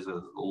of it as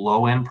a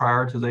low-end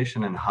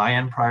prioritization and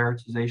high-end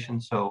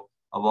prioritization. So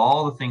of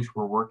all the things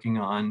we're working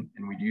on,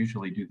 and we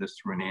usually do this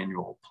through an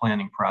annual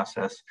planning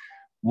process,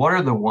 what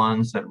are the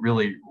ones that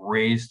really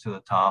raise to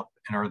the top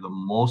and are the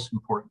most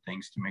important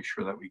things to make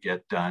sure that we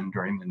get done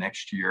during the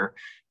next year?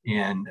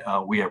 And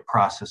we have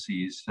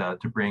processes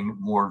to bring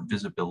more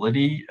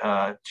visibility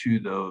to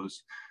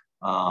those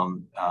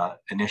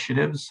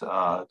initiatives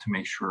to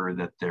make sure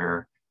that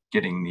they're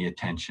getting the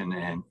attention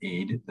and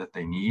aid that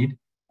they need.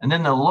 And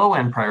then the low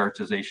end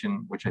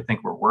prioritization, which I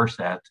think we're worse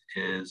at,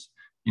 is,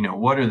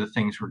 what are the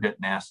things we're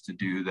getting asked to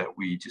do that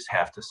we just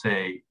have to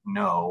say,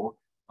 no,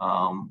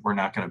 we're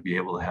not going to be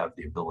able to have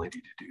the ability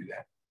to do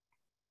that.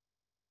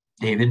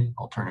 David,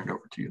 I'll turn it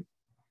over to you.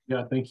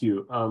 Yeah, thank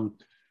you.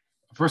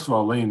 First of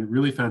all, Lane,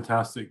 really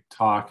fantastic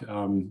talk.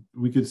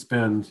 We could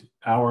spend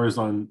hours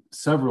on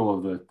several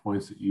of the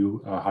points that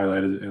you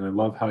highlighted, and I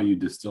love how you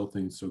distill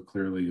things so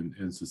clearly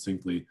and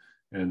succinctly,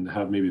 and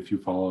have maybe a few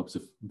follow-ups,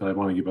 but I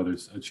want to give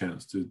others a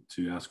chance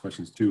to ask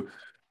questions too.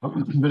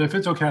 But if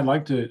it's okay, I'd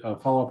like to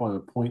follow up on a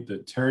point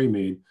that Terry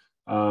made.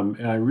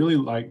 And I really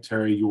like,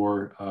 Terry,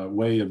 your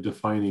way of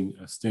defining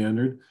a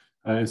standard.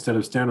 Instead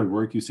of standard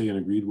work, you say an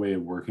agreed way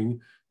of working.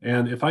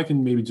 And if I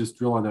can maybe just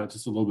drill on that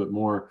just a little bit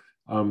more,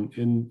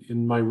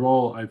 in my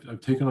role,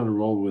 I've taken on a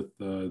role with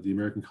the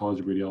American College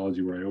of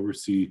Radiology, where I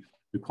oversee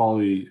the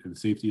quality and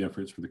safety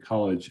efforts for the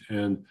college.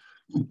 And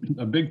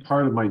a big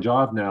part of my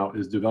job now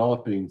is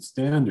developing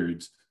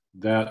standards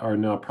that are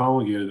now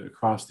promulgated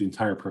across the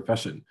entire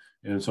profession.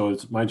 And so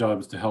my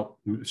job is to help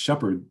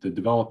shepherd the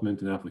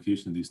development and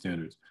application of these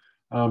standards.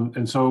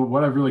 And so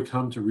what I've really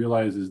come to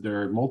realize is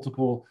there are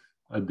multiple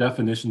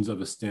definitions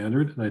of a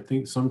standard. And I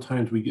think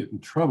sometimes we get in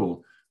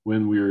trouble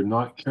when we're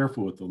not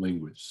careful with the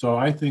language. So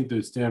I think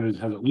the standard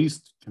has at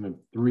least kind of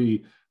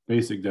three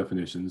basic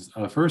definitions.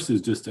 First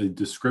is just a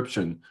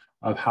description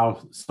of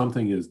how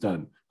something is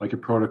done, like a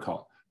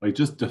protocol. Like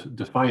just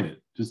define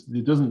it.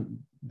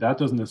 That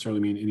doesn't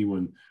necessarily mean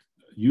anyone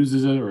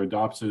uses it or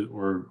adopts it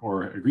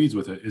or agrees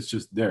with it. It's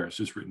just there. It's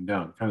just written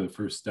down. Kind of the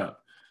first step.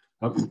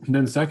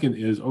 Then second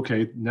is,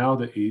 okay, now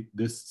that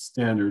this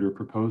standard or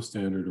proposed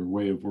standard or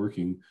way of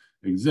working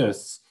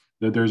exists,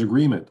 that there's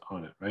agreement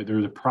on it, right?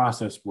 There's a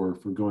process for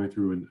going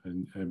through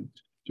and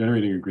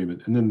generating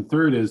agreement. And then the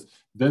third is,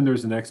 then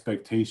there's an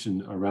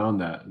expectation around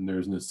that, and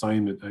there's an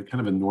assignment, kind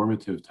of a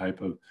normative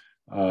type of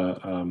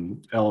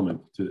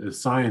element to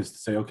science to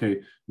say, okay,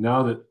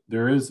 now that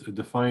there is a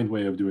defined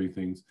way of doing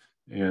things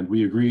and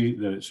we agree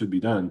that it should be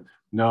done,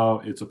 now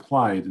it's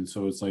applied. And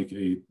so it's like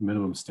a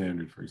minimum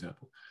standard, for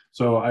example.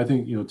 So I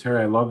think,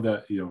 Terry, I love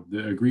that,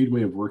 the agreed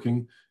way of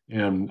working.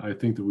 And I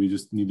think that we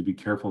just need to be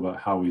careful about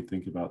how we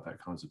think about that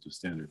concept of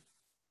standard.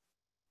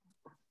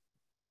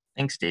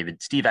 Thanks,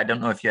 David. Steve, I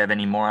don't know if you have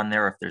any more on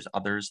there, or if there's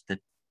others that,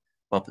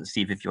 well,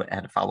 Steve, if you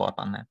had a follow up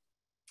on that.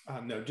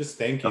 No, just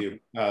thank you.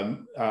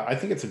 I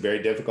think it's a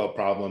very difficult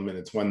problem, and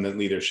it's one that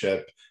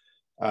leadership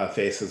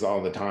faces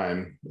all the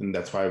time. And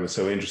that's why I was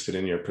so interested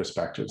in your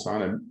perspectives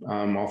on it,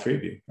 all three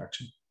of you,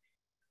 actually.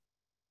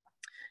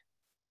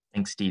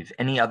 Thanks, Steve.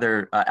 Any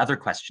other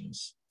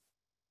questions?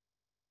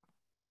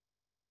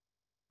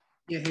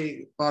 Yeah,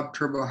 hey, Bob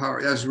Turbo,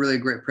 Howard. That was really a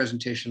great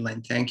presentation,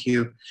 Lane. Thank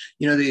you.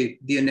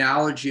 The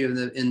analogy of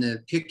in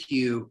the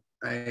PICU,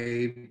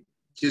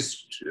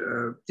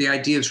 the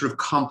idea of sort of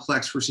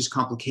complex versus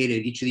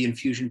complicated. Each of the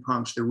infusion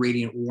pumps, the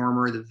radiant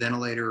warmer, the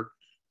ventilator,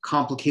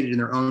 complicated in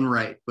their own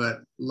right, but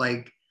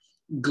like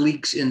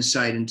Gleek's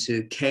insight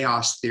into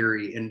chaos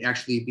theory, and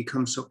actually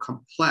becomes so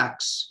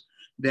complex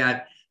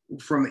that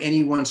from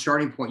any one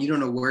starting point, you don't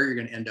know where you're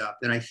going to end up.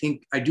 And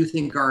I do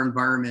think our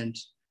environment,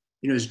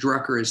 as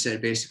Drucker has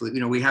said,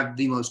 basically, we have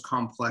the most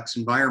complex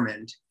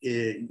environment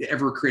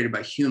ever created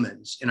by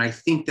humans. And I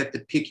think that the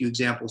PICU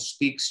example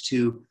speaks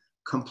to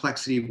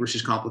complexity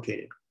versus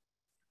complicated.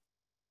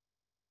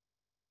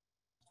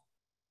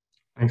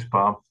 Thanks,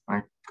 Bob.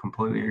 I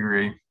completely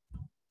agree.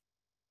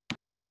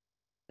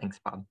 Thanks,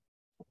 Bob.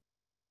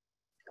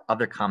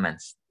 Other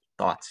comments,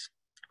 thoughts,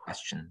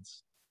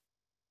 questions?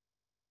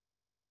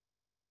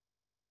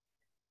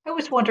 I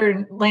was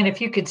wondering, Lane,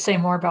 if you could say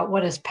more about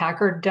what has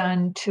Packard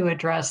done to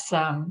address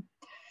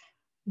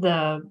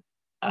the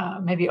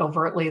maybe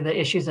overtly the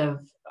issues of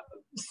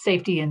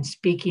safety and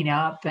speaking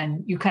up.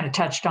 And you kind of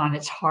touched on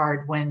it's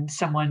hard when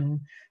someone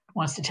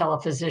wants to tell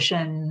a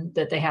physician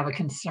that they have a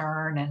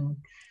concern, and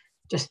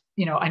just,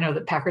 you know, I know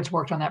that Packard's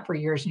worked on that for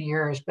years and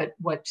years, but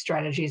what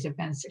strategies have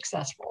been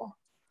successful?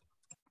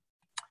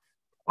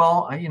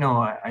 Well, you know,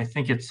 I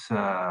think it's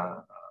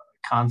a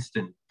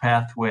constant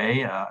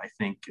pathway. I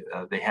think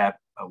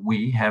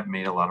we have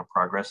made a lot of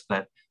progress.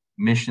 That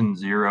Mission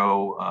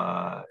Zero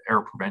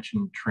error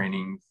prevention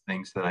training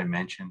things that I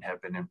mentioned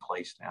have been in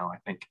place now, I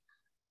think,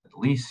 at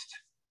least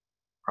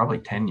probably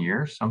 10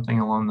 years, something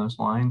along those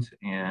lines.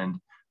 And,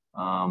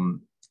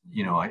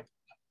 you know,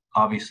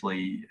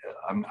 obviously,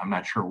 I'm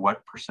not sure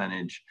what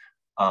percentage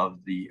of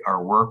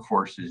our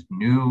workforce is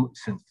new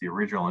since the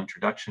original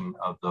introduction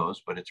of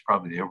those, but it's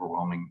probably the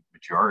overwhelming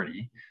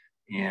majority.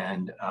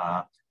 And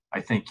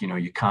I think, you know,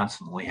 you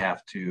constantly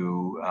have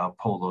to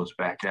pull those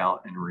back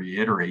out and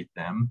reiterate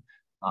them.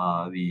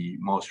 The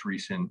most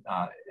recent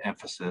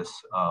emphasis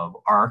of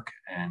ARC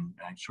and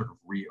sort of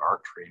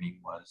re-ARC training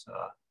was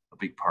a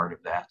big part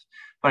of that.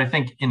 But I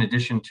think in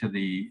addition to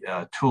the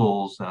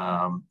tools,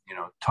 you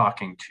know,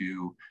 talking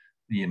to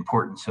the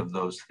importance of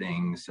those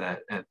things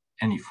at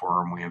any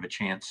forum we have a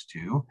chance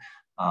to,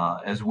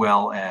 as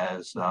well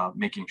as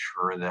making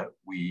sure that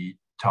we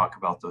talk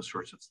about those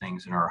sorts of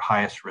things in our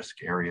highest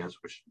risk areas,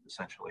 which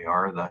essentially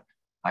are the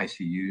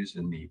ICUs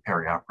and the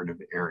perioperative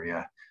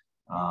area,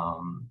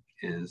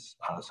 is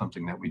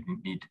something that we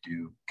need to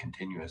do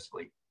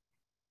continuously.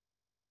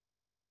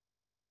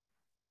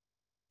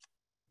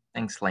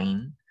 Thanks,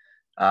 Lane.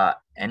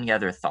 Any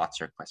other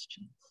thoughts or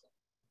questions?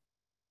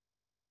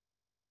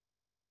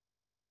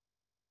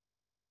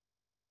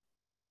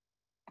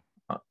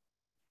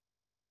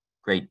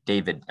 Great,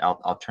 David,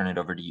 I'll turn it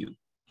over to you.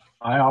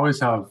 I always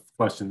have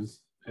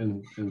questions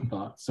and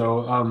thoughts.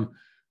 So,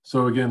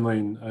 so again,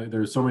 Lane,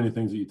 there's so many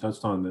things that you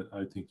touched on that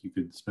I think you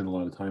could spend a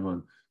lot of time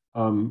on.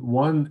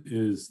 One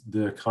is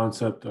the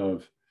concept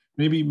of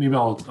maybe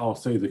I'll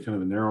say the kind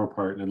of the narrow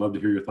part, and I'd love to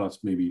hear your thoughts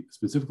maybe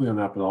specifically on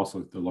that, but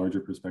also the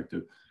larger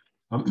perspective.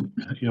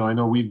 You know, I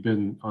know we've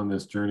been on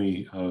this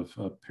journey of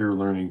peer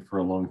learning for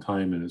a long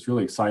time, and it's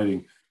really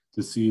exciting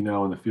to see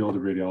now in the field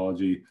of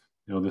radiology,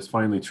 you know, this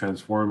finally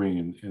transforming,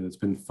 and it's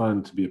been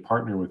fun to be a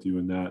partner with you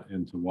in that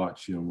and to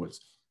watch, you know,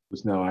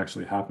 what's now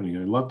actually happening.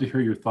 And I'd love to hear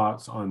your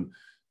thoughts on,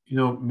 you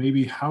know,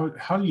 maybe how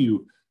do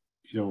you,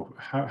 you know,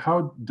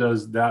 how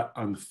does that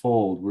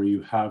unfold where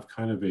you have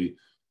kind of a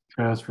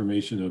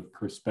transformation of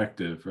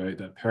perspective, right?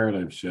 That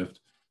paradigm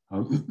shift.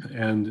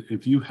 And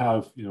if you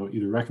have, you know,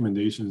 either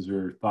recommendations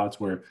or thoughts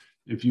where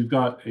if you've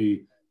got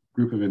a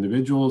group of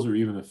individuals or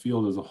even a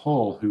field as a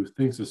whole who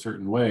thinks a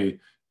certain way,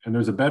 and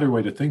there's a better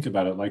way to think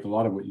about it, like a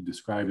lot of what you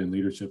described in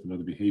leadership and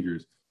other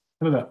behaviors,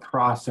 kind of that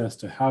process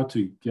to how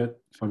to get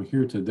from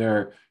here to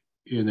there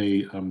in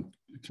a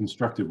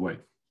constructive way.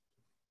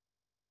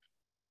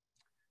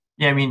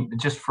 Yeah, I mean,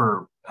 just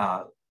for,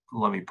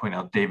 let me point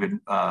out, David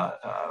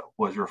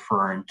was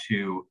referring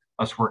to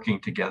us working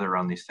together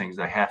on these things.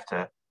 I have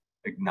to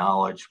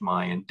acknowledge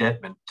my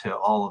indebtedness to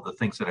all of the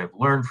things that I've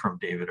learned from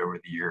David over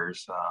the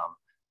years,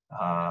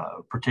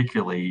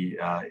 particularly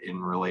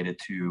in related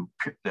to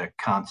the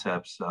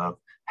concepts of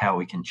how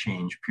we can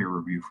change peer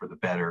review for the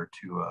better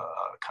to a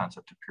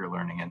concept of peer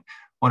learning. And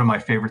one of my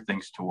favorite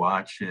things to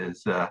watch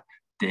is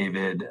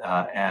David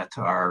at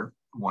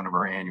one of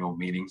our annual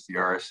meetings, the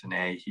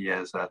RSNA. He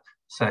has a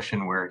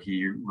session where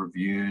he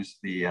reviews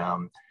the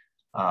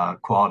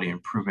quality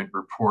improvement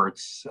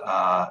reports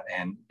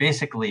and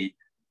basically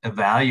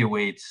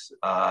evaluates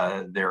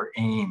their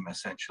aim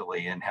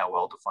essentially and how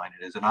well defined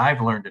it is. And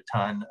I've learned a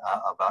ton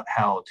about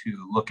how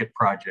to look at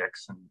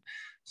projects and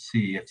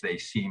see if they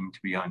seem to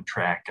be on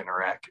track and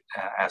are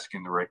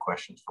asking the right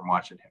questions from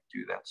watching him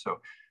do that. So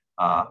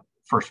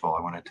first of all,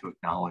 I wanted to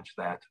acknowledge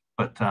that.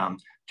 But to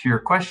your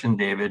question,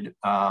 David,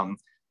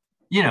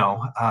 you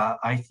know,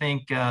 I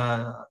think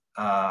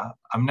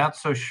I'm not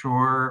so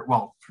sure.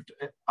 Well,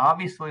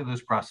 obviously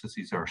those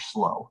processes are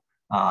slow.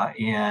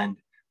 And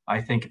I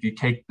think if you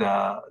take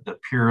the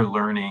peer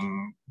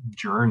learning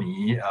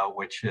journey,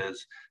 which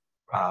has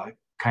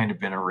kind of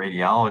been a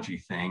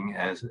radiology thing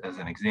as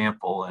an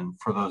example, and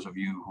for those of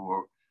you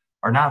who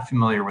are not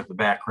familiar with the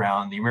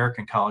background, the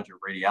American College of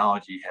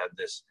Radiology had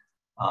this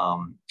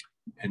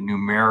a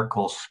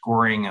numerical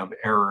scoring of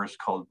errors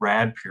called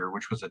RADPEER,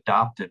 which was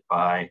adopted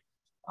by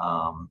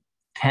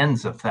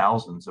tens of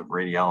thousands of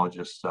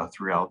radiologists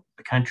throughout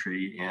the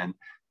country. And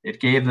it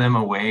gave them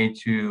a way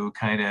to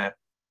kind of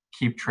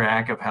keep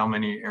track of how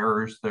many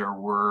errors there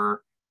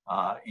were.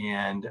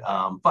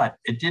 But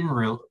it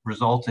didn't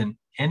result in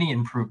any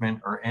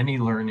improvement or any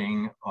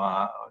learning,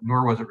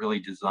 nor was it really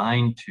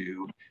designed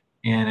to.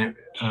 And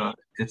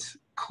it's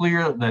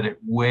clear that it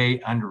way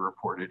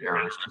underreported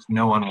errors because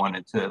no one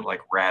wanted to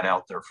like rat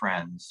out their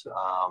friends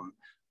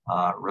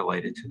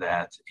related to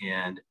that.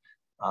 And,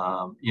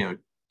 you know,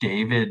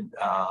 David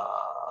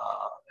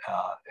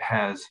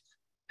has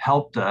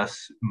helped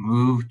us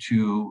move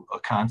to a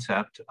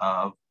concept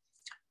of,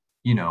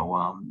 you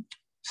know,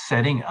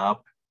 setting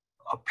up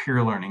a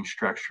peer learning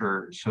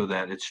structure so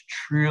that it's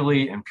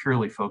truly and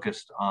purely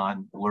focused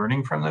on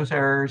learning from those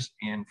errors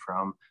and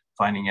from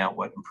finding out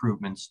what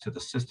improvements to the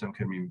system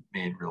can be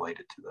made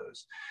related to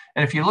those.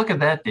 And if you look at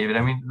that, David,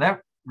 I mean,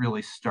 that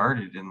really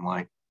started in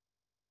like,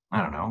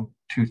 I don't know,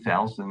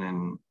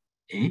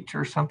 2008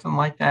 or something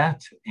like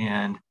that.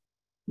 And,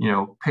 you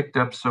know, picked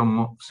up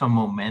some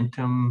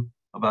momentum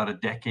about a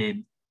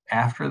decade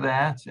after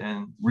that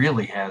and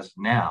really has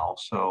now.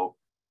 So,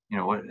 you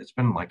know, it's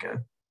been like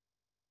a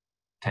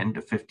 10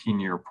 to 15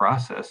 year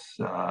process.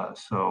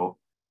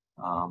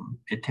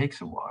 It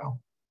takes a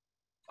while.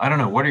 I don't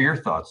know. What are your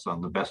thoughts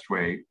on the best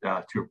way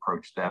to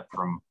approach that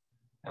from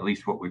at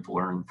least what we've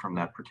learned from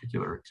that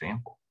particular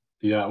example?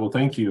 Yeah, well,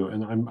 thank you.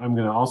 And I'm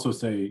going to also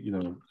say, you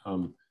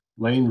know,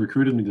 Lane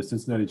recruited me to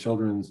Cincinnati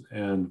Children's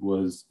and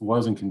was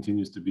and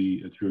continues to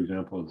be a true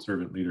example of a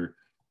servant leader,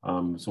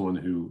 someone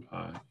who,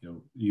 you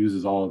know,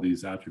 uses all of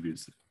these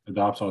attributes,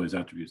 adopts all these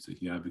attributes that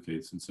he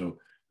advocates. And so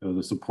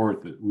the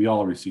support that we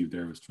all received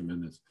there was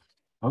tremendous.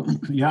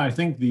 Yeah, I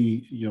think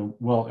you know,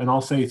 well, and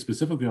I'll say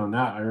specifically on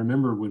that, I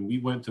remember when we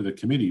went to the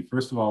committee,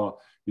 first of all,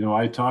 you know,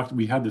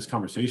 we had this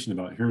conversation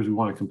about we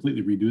want to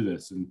completely redo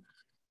this. And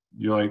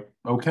you're like,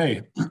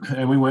 okay.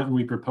 And we went and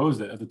we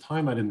proposed it. At the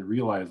time, I didn't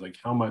realize like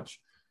how much,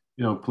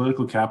 you know,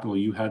 political capital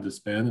you had to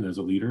spend, and as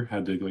a leader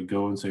had to like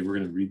go and say, we're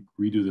going to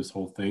redo this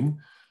whole thing.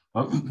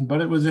 But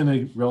it was in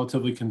a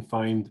relatively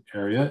confined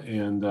area,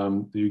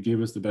 and they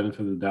gave us the benefit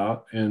of the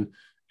doubt. And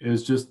it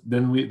was just,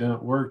 then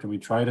it worked, and we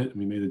tried it and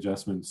we made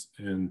adjustments.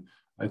 And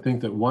I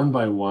think that one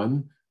by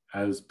one,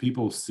 as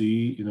people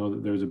see, you know,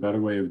 that there's a better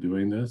way of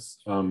doing this,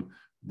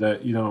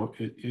 that, you know,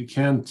 it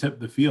can tip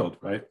the field,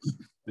 right?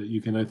 That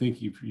you can, I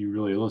think you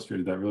really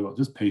illustrated that really well.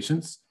 Just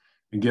patience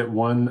and get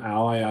one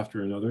ally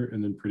after another.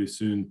 And then pretty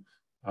soon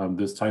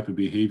this type of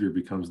behavior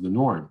becomes the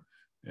norm.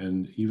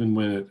 And even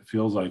when it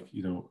feels like,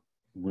 you know,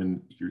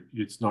 when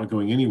it's not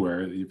going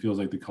anywhere, it feels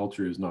like the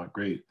culture is not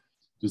great.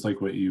 Just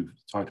like what you've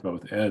talked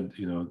about with Ed,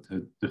 you know,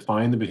 to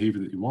define the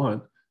behavior that you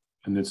want,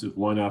 and it's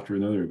one after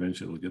another,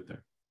 eventually it'll get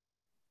there.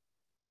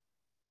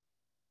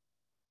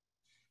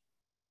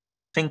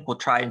 I think we'll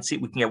try and see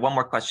if we can get one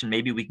more question.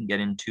 Maybe we can get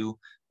into,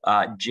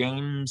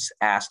 James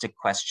asked a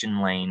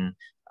question, Lane,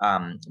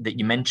 that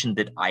you mentioned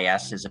that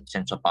IS is a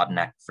potential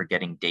bottleneck for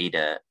getting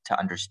data to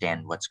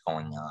understand what's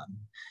going on.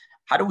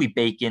 How do we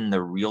bake in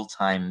the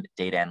real-time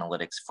data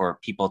analytics for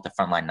people at the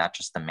front line, not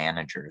just the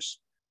managers,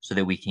 so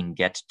that we can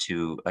get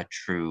to a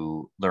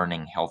true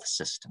learning health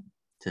system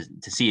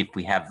to see if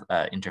we have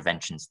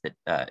interventions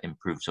that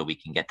improve so we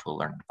can get to a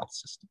learning health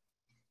system?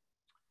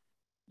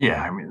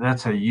 Yeah, I mean,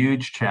 that's a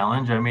huge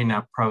challenge. I may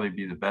not probably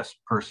be the best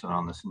person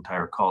on this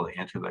entire call to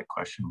answer that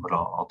question, but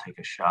I'll take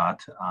a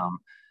shot.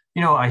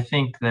 You know, I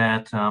think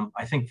that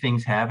I think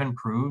things have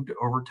improved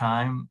over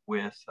time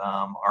with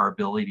our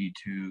ability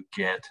to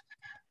get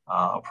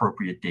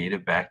appropriate data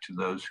back to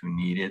those who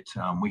need it.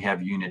 We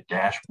have unit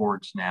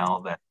dashboards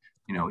now that,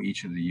 you know,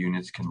 each of the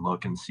units can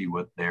look and see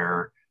what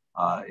their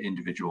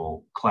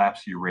individual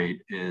CLABSI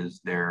rate is,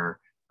 their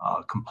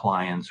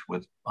compliance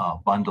with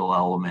bundle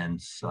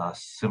elements,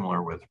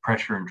 similar with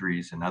pressure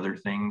injuries and other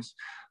things.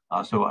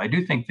 So I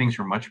do think things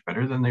are much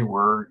better than they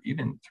were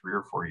even 3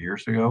 or 4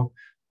 years ago.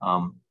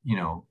 You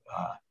know,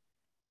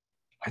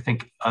 I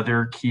think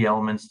other key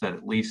elements that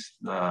at least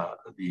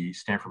the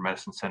Stanford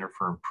Medicine Center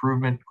for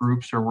Improvement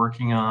groups are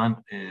working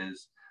on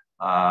is,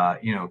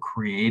 you know,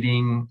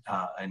 creating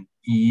an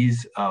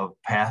ease of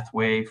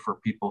pathway for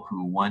people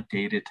who want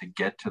data to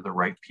get to the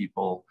right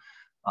people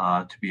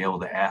to be able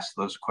to ask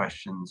those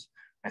questions.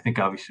 I think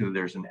obviously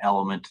there's an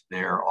element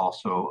there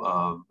also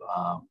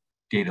of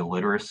data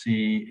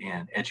literacy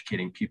and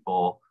educating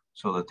people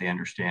so that they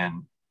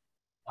understand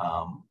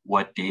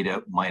what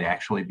data might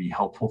actually be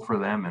helpful for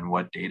them and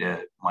what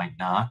data might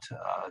not,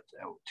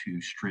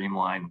 to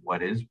streamline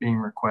what is being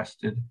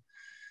requested.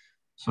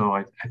 So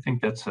I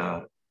think there's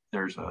a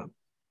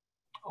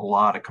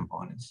lot of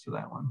components to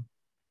that one.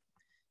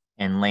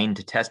 And Lane,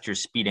 to test your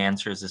speed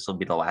answers, this will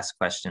be the last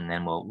question,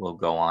 then we'll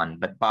go on.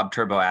 But Bob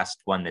Turbo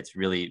asked one that's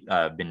really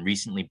been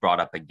recently brought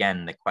up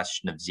again, the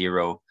question of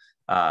zero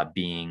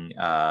being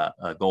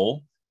a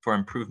goal for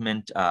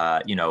improvement.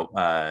 You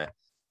know,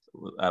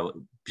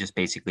 just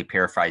basically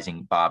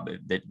paraphrasing Bob,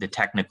 the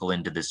technical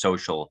into the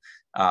social,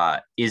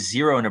 is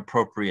zero an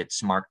appropriate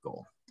SMART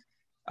goal?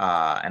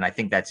 And I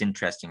think that's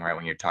interesting, right?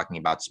 When you're talking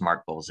about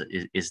SMART goals,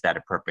 is that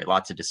appropriate?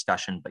 Lots of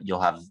discussion, but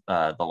you'll have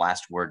the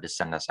last word to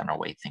send us on our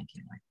way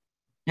thinking, right?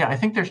 Yeah, I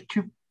think there's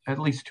at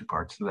least two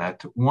parts to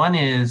that. One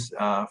is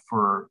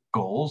for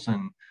goals.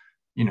 And,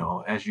 you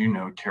know, as you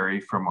know,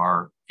 Terry, from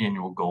our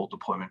annual goal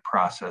deployment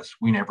process,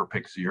 we never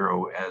pick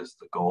zero as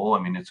the goal. I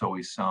mean, it's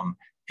always some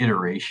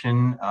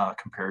iteration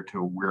compared to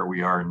where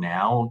we are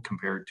now,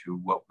 compared to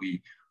what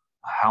we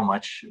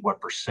what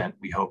percent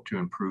we hope to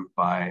improve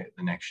by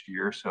the next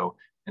year. So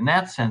in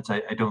that sense,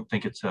 I don't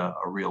think it's a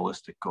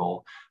realistic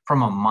goal.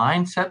 From a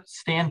mindset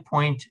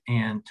standpoint,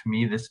 and to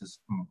me, this is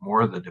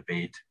more of the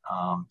debate,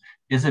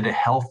 is it a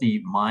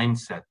healthy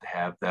mindset to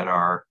have that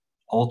our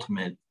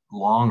ultimate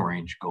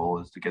long-range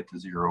goal is to get to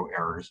 0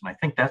 errors? And I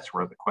think that's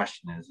where the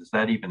question is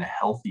that even a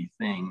healthy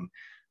thing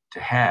to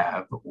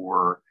have,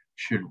 or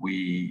should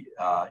we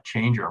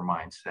change our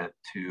mindset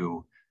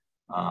to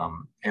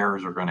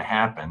errors are going to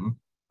happen?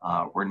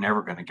 We're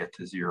never going to get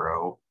to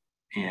 0.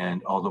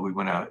 And although we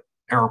want to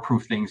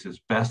error-proof things as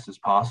best as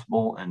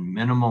possible and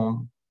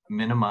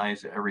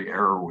minimize every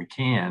error we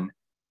can,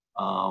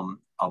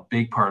 a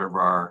big part of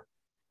our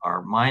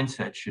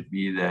mindset should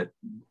be that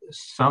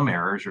some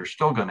errors are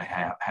still going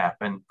to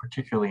happen,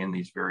 particularly in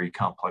these very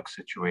complex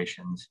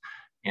situations,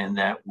 and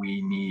that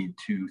we need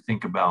to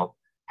think about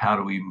how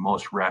do we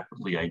most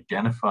rapidly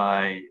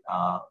identify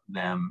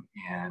them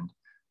and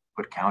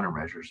put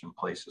countermeasures in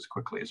place as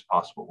quickly as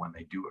possible when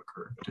they do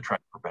occur to try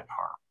to prevent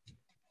harm.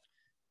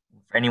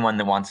 For anyone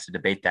that wants to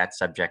debate that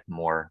subject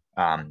more,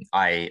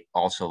 I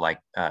also like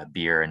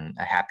beer and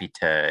happy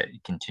to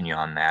continue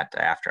on that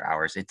after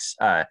hours. It's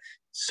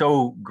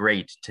so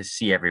great to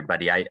see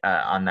everybody.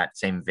 On that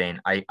same vein,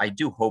 I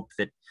do hope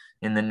that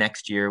in the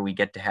next year we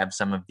get to have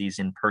some of these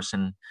in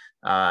person.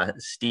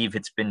 Steve,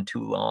 it's been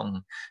too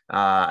long.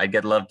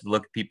 I'd love to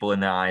look people in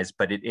the eyes,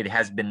 but it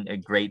has been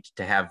great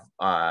to have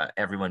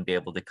everyone be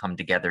able to come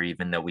together,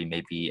 even though we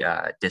may be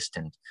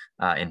distant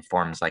in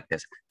forums like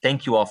this.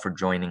 Thank you all for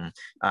joining.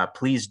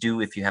 Please do,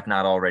 if you have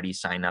not already,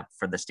 sign up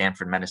for the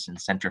Stanford Medicine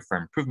Center for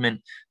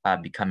Improvement,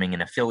 becoming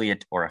an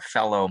affiliate or a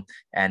fellow,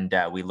 and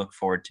we look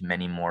forward to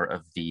many more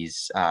of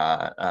these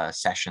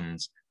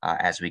sessions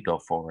as we go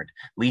forward.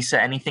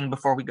 Lisa, anything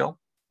before we go?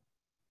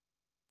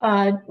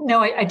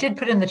 No, I did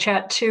put in the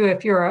chat too,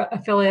 if you're an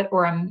affiliate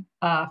or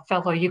a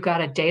fellow, you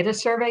got a data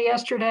survey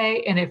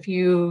yesterday. And if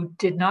you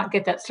did not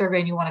get that survey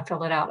and you want to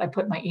fill it out, I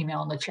put my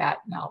email in the chat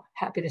and I'll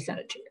happy to send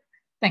it to you.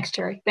 Thanks,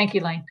 Terry. Thank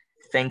you, Lane.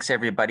 Thanks,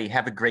 everybody.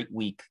 Have a great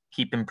week.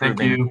 Keep improving.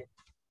 Thank you.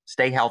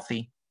 Stay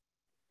healthy.